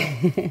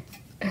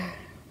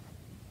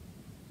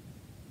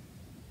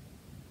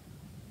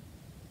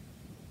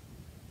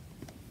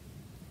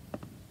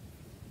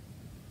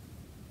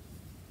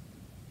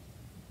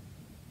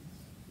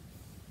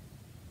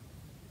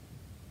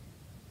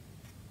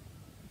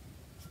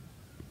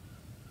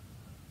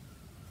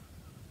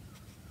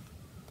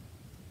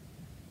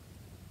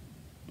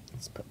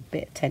 Let's put a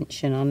bit of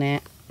tension on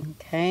it,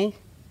 okay.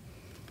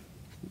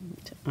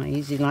 I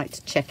usually like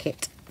to check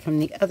it from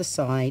the other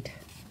side.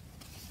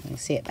 You'll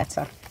see it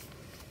better.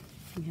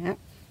 Yeah.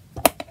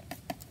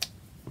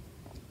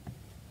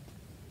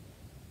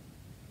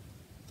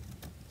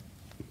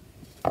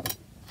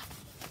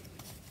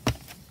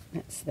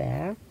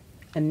 there.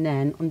 And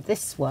then on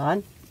this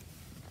one,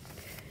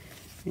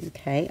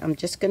 okay, I'm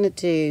just going to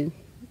do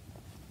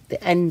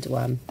the end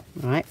one,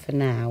 right, for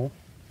now.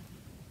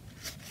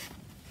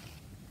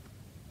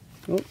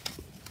 Oh,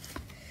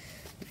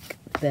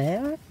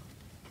 there.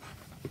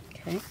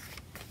 Okay.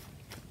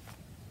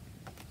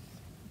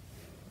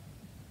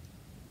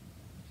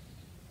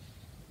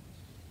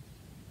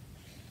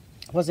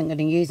 I wasn't going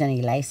to use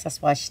any lace,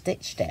 that's why I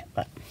stitched it,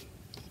 but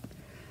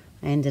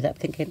I ended up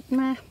thinking,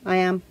 nah, I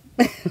am.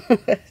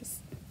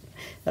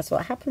 That's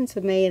what happened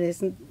to me.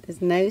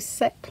 There's no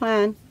set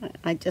plan.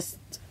 I just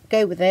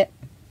go with it.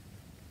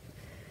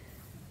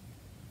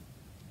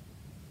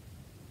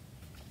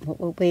 What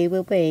will be,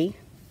 will be.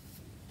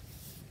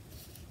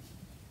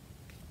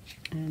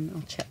 And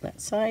I'll check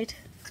that side.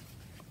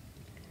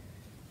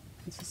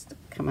 Just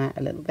come out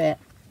a little bit.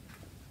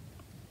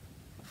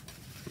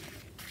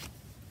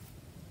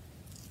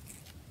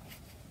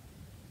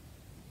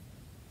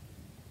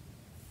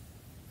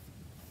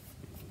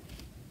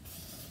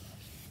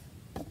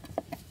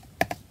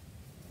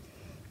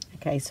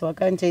 Okay, so I'll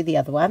go and do the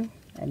other one,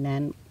 and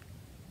then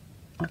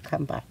I'll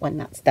come back when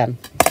that's done.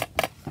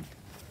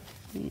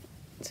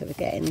 So we're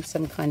getting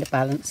some kind of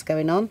balance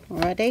going on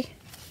already.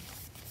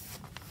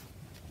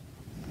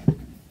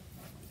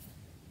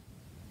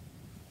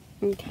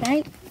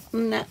 Okay,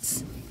 and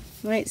that's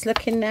the way it's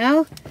looking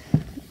now.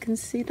 You can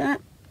see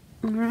that.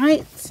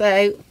 Alright,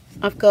 so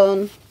I've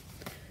gone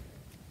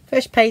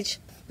first page,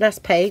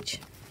 last page,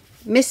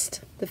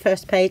 missed the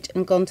first page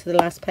and gone to the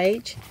last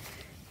page.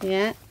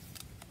 Yeah.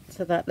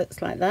 So that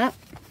looks like that.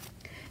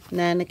 And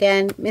then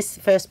again, missed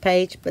the first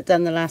page but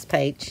done the last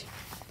page.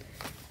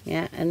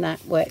 Yeah, and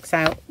that works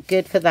out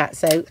good for that.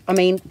 So I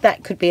mean,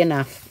 that could be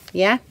enough.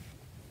 Yeah.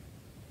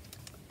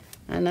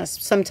 And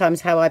that's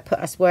sometimes how I put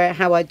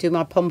how I do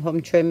my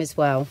pom-pom trim as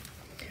well.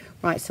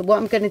 Right, so what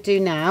I'm going to do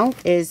now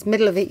is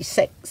middle of each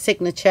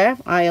signature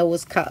I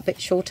always cut a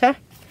bit shorter.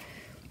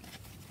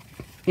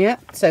 Yeah,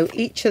 so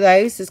each of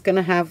those is going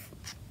to have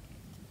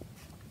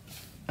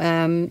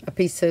a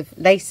piece of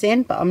lace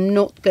in, but I'm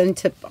going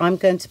to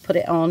put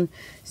it on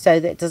so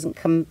that it doesn't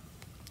come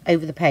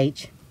over the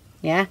page.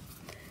 Yeah,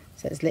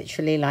 so it's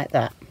literally like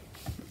that.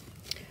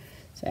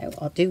 So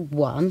I'll do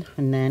one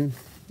and then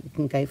we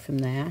can go from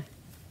there.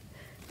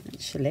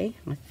 Actually,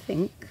 I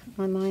think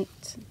I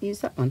might use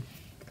that one.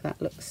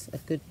 That looks a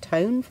good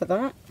tone for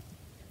that.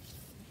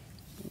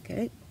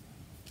 Okay.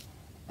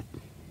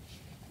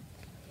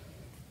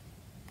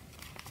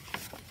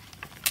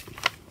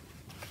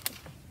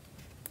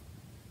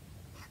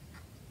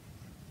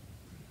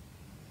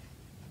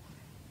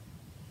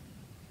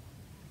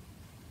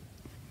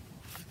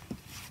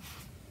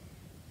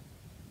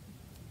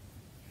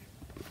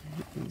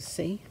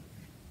 See,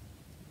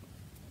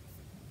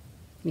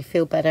 you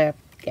feel better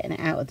getting it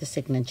out of the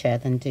signature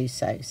than do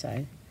so.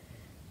 So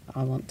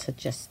I want to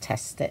just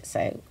test it,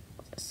 so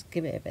just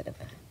give it a bit of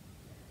a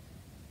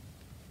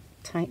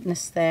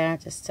tightness there,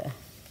 just to.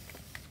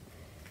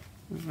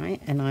 All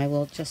right, and I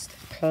will just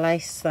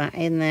place that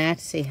in there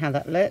to see how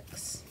that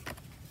looks.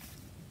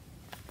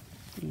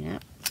 Yeah,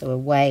 so we're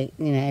way,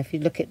 you know, if you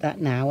look at that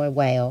now, we're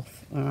way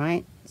off. All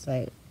right,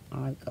 so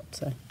I've got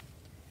to.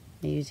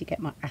 I usually get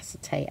my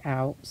acetate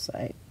out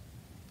so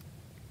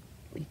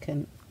we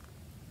can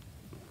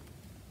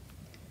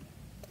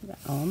put that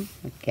on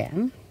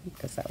again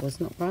because that was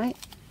not right.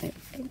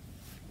 Okay.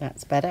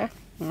 That's better.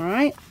 All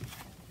right,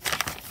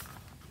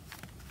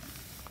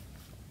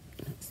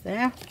 that's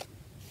there,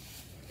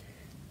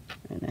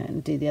 and then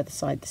do the other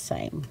side the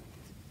same.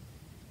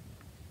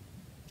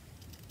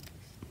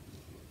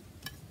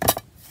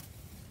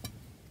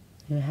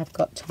 You have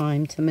got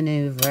time to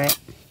maneuver it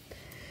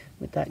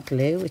with that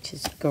glue, which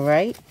is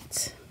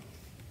great.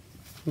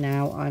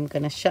 Now I'm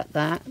going to shut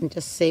that and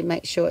just see,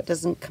 make sure it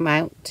doesn't come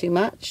out too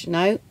much.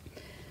 No.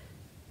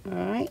 All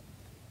right.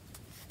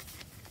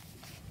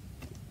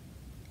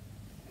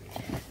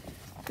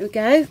 There we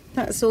go.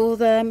 That's all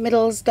the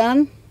middles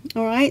done.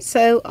 All right.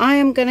 So I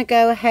am going to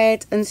go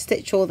ahead and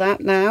stitch all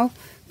that now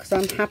because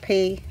I'm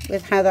happy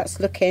with how that's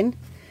looking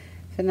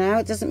for now.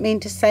 It doesn't mean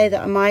to say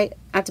that I might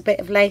add a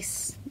bit of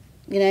lace,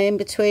 you know, in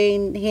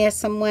between here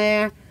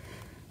somewhere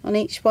on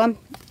each one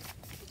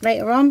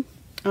later on.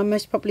 I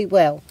most probably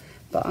will,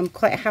 but I'm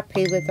quite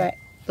happy with that,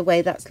 the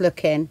way that's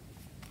looking.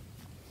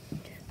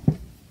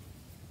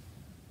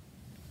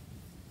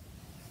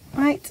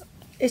 Right,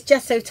 it's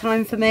gesso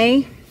time for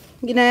me.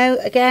 You know,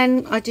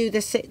 again, I do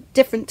this at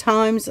different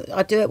times.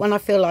 I do it when I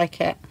feel like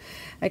it.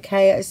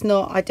 Okay, it's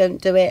not, I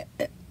don't do it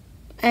at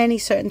any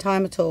certain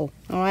time at all.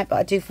 All right, but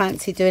I do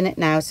fancy doing it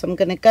now. So I'm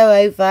going to go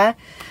over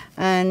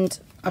and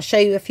I'll show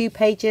you a few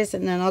pages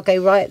and then I'll go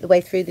right the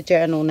way through the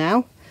journal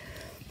now.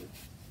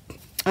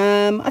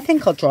 I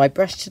think I'll dry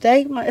brush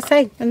today, like I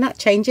say, and that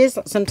changes.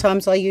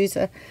 Sometimes I use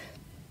a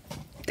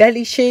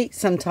deli sheet,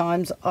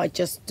 sometimes I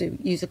just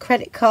use a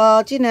credit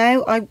card. You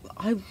know, I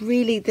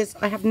really,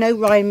 I have no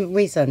rhyme or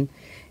reason.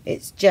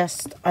 It's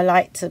just I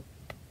like to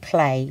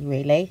play,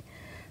 really.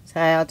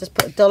 So I'll just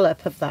put a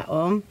dollop of that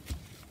on.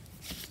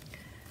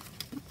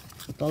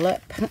 A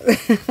dollop.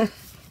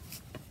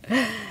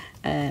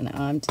 And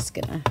I'm just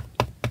gonna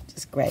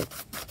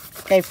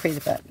go through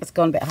the book. It's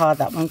gone a bit hard,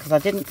 that one, because I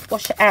didn't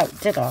wash it out,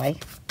 did I?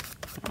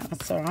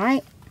 That's all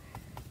right.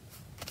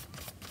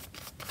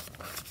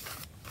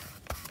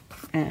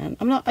 And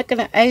I'm not going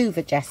to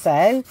over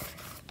gesso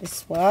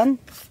this one,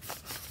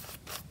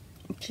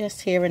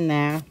 just here and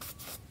there.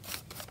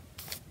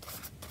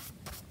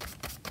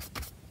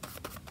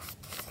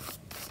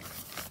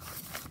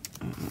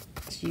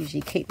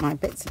 Usually keep my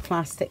bits of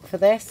plastic for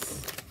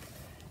this.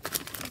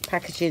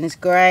 Packaging is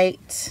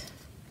great.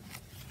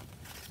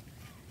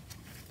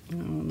 I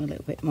want a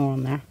little bit more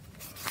on there.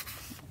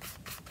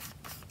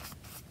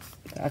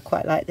 But I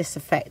quite like this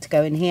effect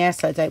going here,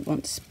 so I don't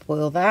want to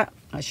spoil that.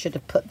 I should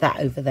have put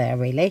that over there,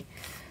 really.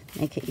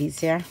 Make it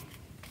easier.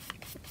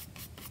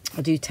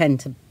 I do tend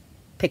to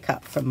pick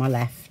up from my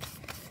left.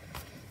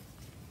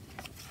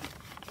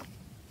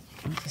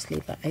 I'll just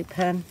leave that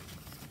open.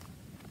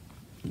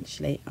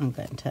 Actually, I'm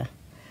going to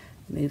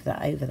move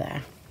that over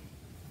there.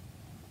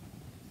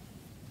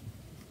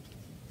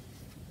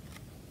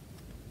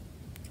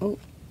 Oh,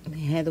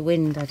 you hear the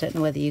wind. I don't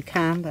know whether you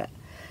can, but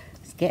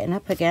it's getting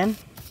up again.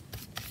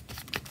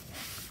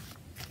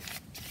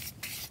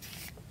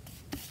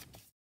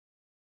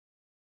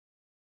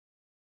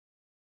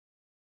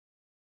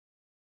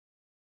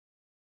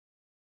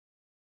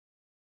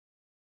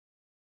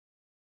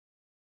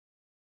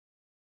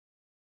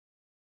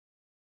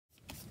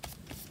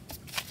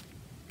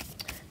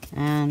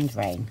 And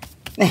rain.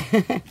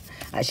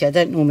 Actually, I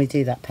don't normally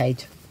do that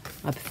page.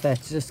 I prefer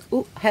to just...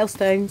 Oh,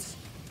 hailstones.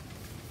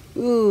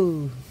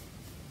 Ooh.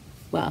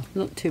 Well,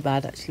 not too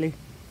bad, actually.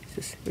 It's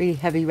just really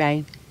heavy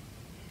rain.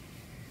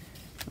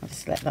 I'll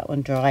just let that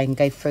one dry and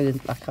go through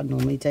like I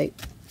normally do.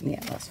 Yeah,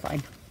 that's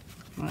fine.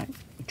 Right.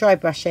 Dry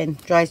brushing.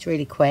 Dries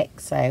really quick.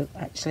 So,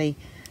 actually,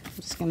 I'm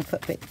just going to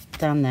put a bit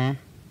down there.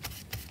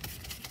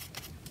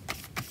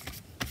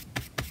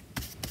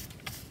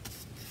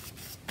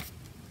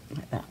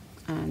 Like that.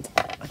 And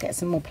I'll get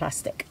some more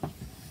plastic.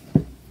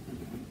 There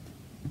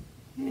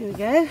we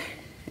go.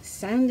 It's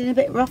sounding a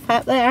bit rough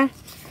out there.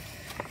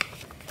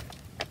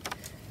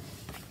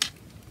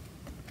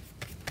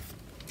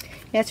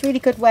 Yeah, it's really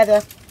good weather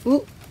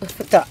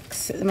for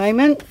ducks at the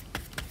moment.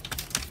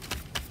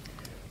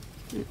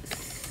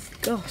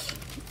 Gosh,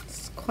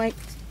 it's quite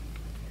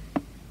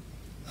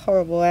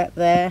horrible out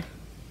there.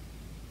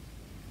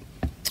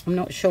 I'm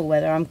not sure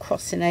whether I'm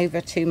crossing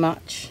over too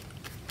much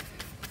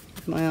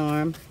with my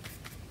arm.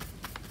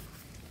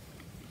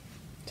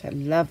 So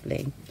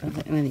lovely. I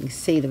don't know if you can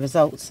see the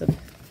results of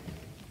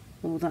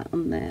all that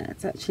on there.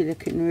 It's actually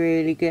looking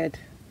really good.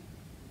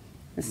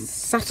 It's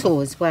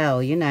subtle as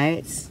well, you know,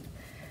 it's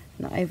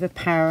not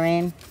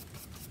overpowering.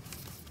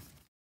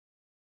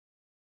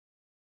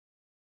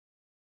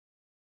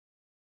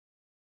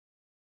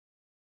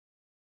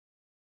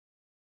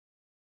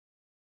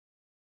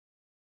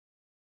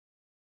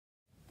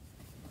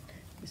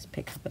 Just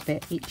pick up a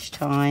bit each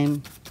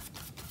time.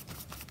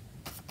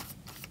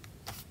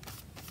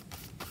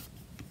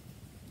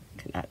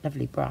 Look at that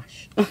lovely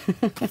brush.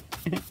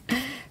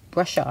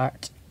 Brush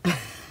art.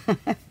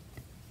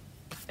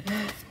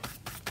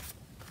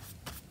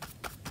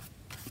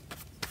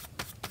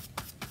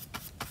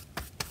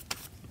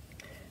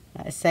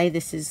 Like I say,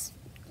 this is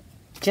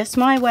just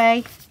my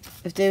way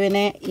of doing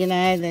it. You know,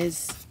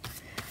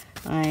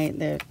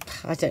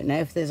 I don't know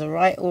if there's a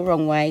right or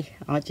wrong way.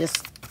 I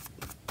just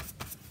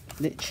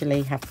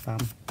literally have fun.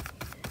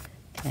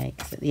 Okay,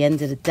 because at the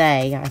end of the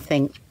day, I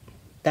think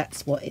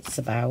that's what it's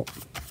about.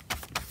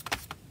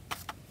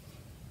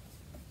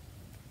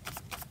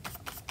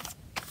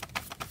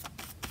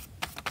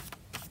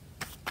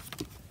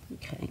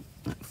 Okay,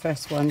 that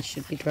first one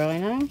should be dry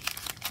now.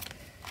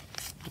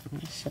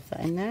 I'll shove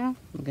that in now.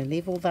 I'm going to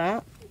leave all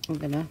that. I'm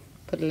going to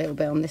put a little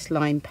bit on this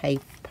line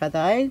paper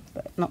though,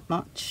 but not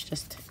much,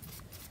 just to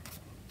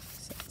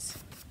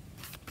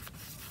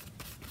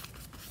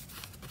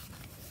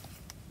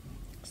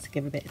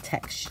give a bit of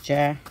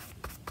texture.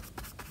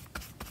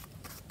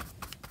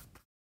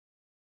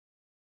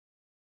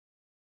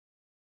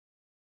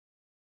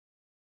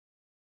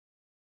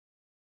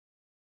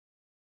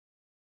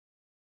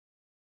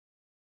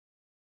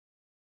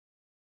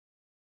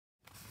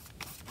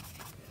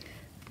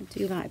 I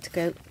do like to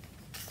go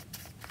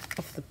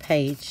off the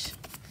page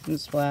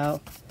as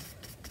well.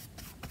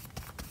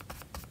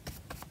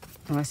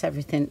 Unless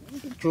everything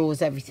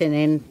draws everything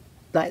in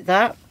like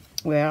that,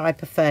 where I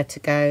prefer to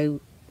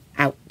go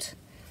out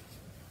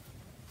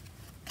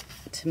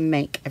to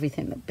make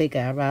everything look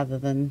bigger rather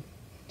than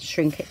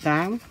shrink it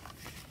down.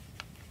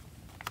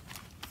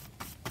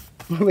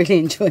 I really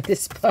enjoy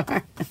this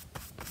part.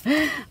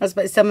 I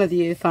suppose some of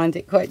you find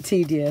it quite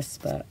tedious,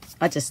 but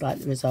I just like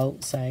the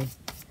result, so.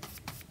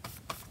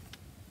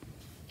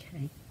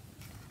 Okay,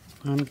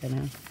 I'm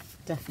gonna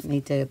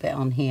definitely do a bit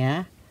on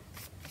here.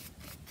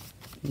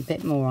 A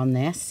bit more on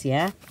this,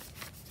 yeah.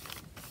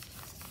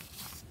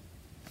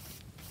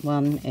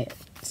 It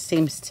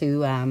seems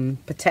to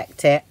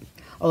protect it.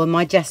 Although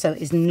my gesso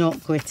is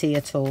not gritty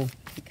at all,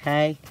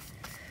 okay?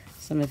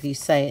 Some of you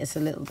say it's a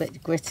little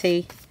bit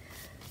gritty.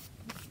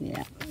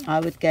 Yeah, I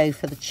would go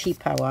for the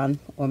cheaper one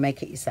or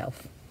make it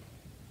yourself.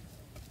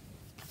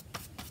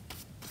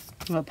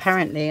 Well,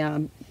 apparently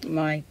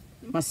my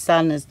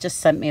son has just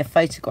sent me a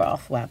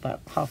photograph, well,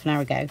 about half an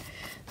hour ago,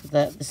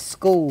 that the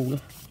school,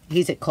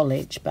 he's at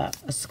college, but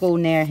a school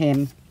near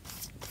him,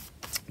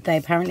 they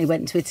apparently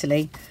went to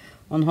Italy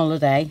on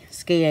holiday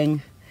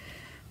skiing,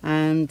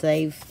 and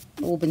they've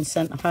all been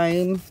sent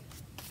home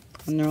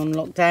and they're on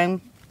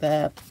lockdown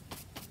for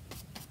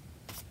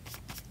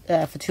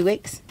 2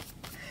 weeks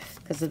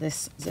because of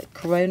this, is it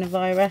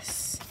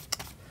coronavirus?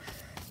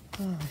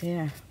 Oh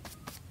dear.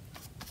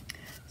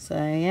 So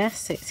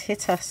yes, it's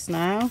hit us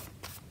now.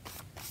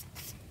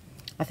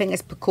 I think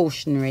it's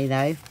precautionary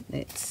though.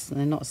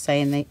 They're not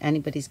saying that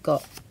anybody's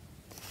got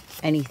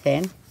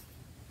anything.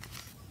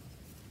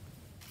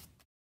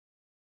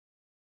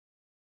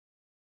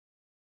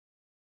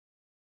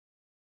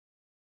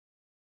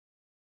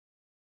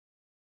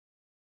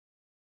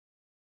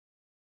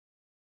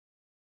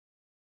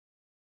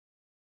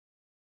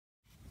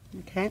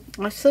 Okay,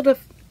 I sort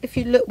of, if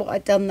you look what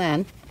I'd done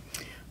then,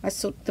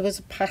 there was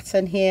a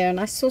pattern here and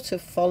I sort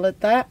of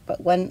followed that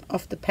but went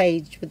off the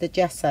page with the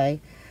gesso.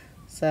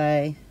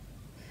 So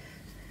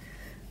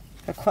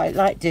I quite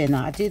like doing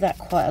that. I do that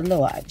quite a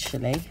lot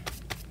actually.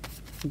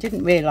 I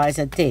didn't realise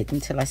I did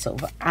until I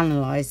sort of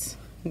analysed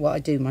what I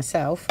do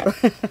myself.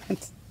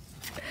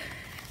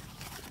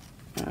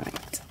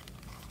 Right.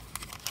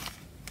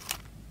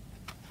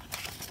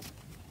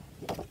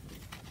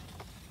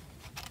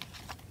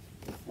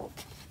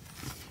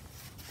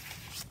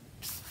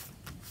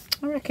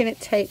 I reckon it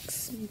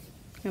takes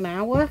an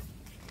hour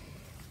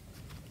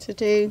to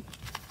do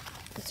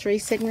the 3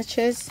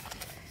 signatures.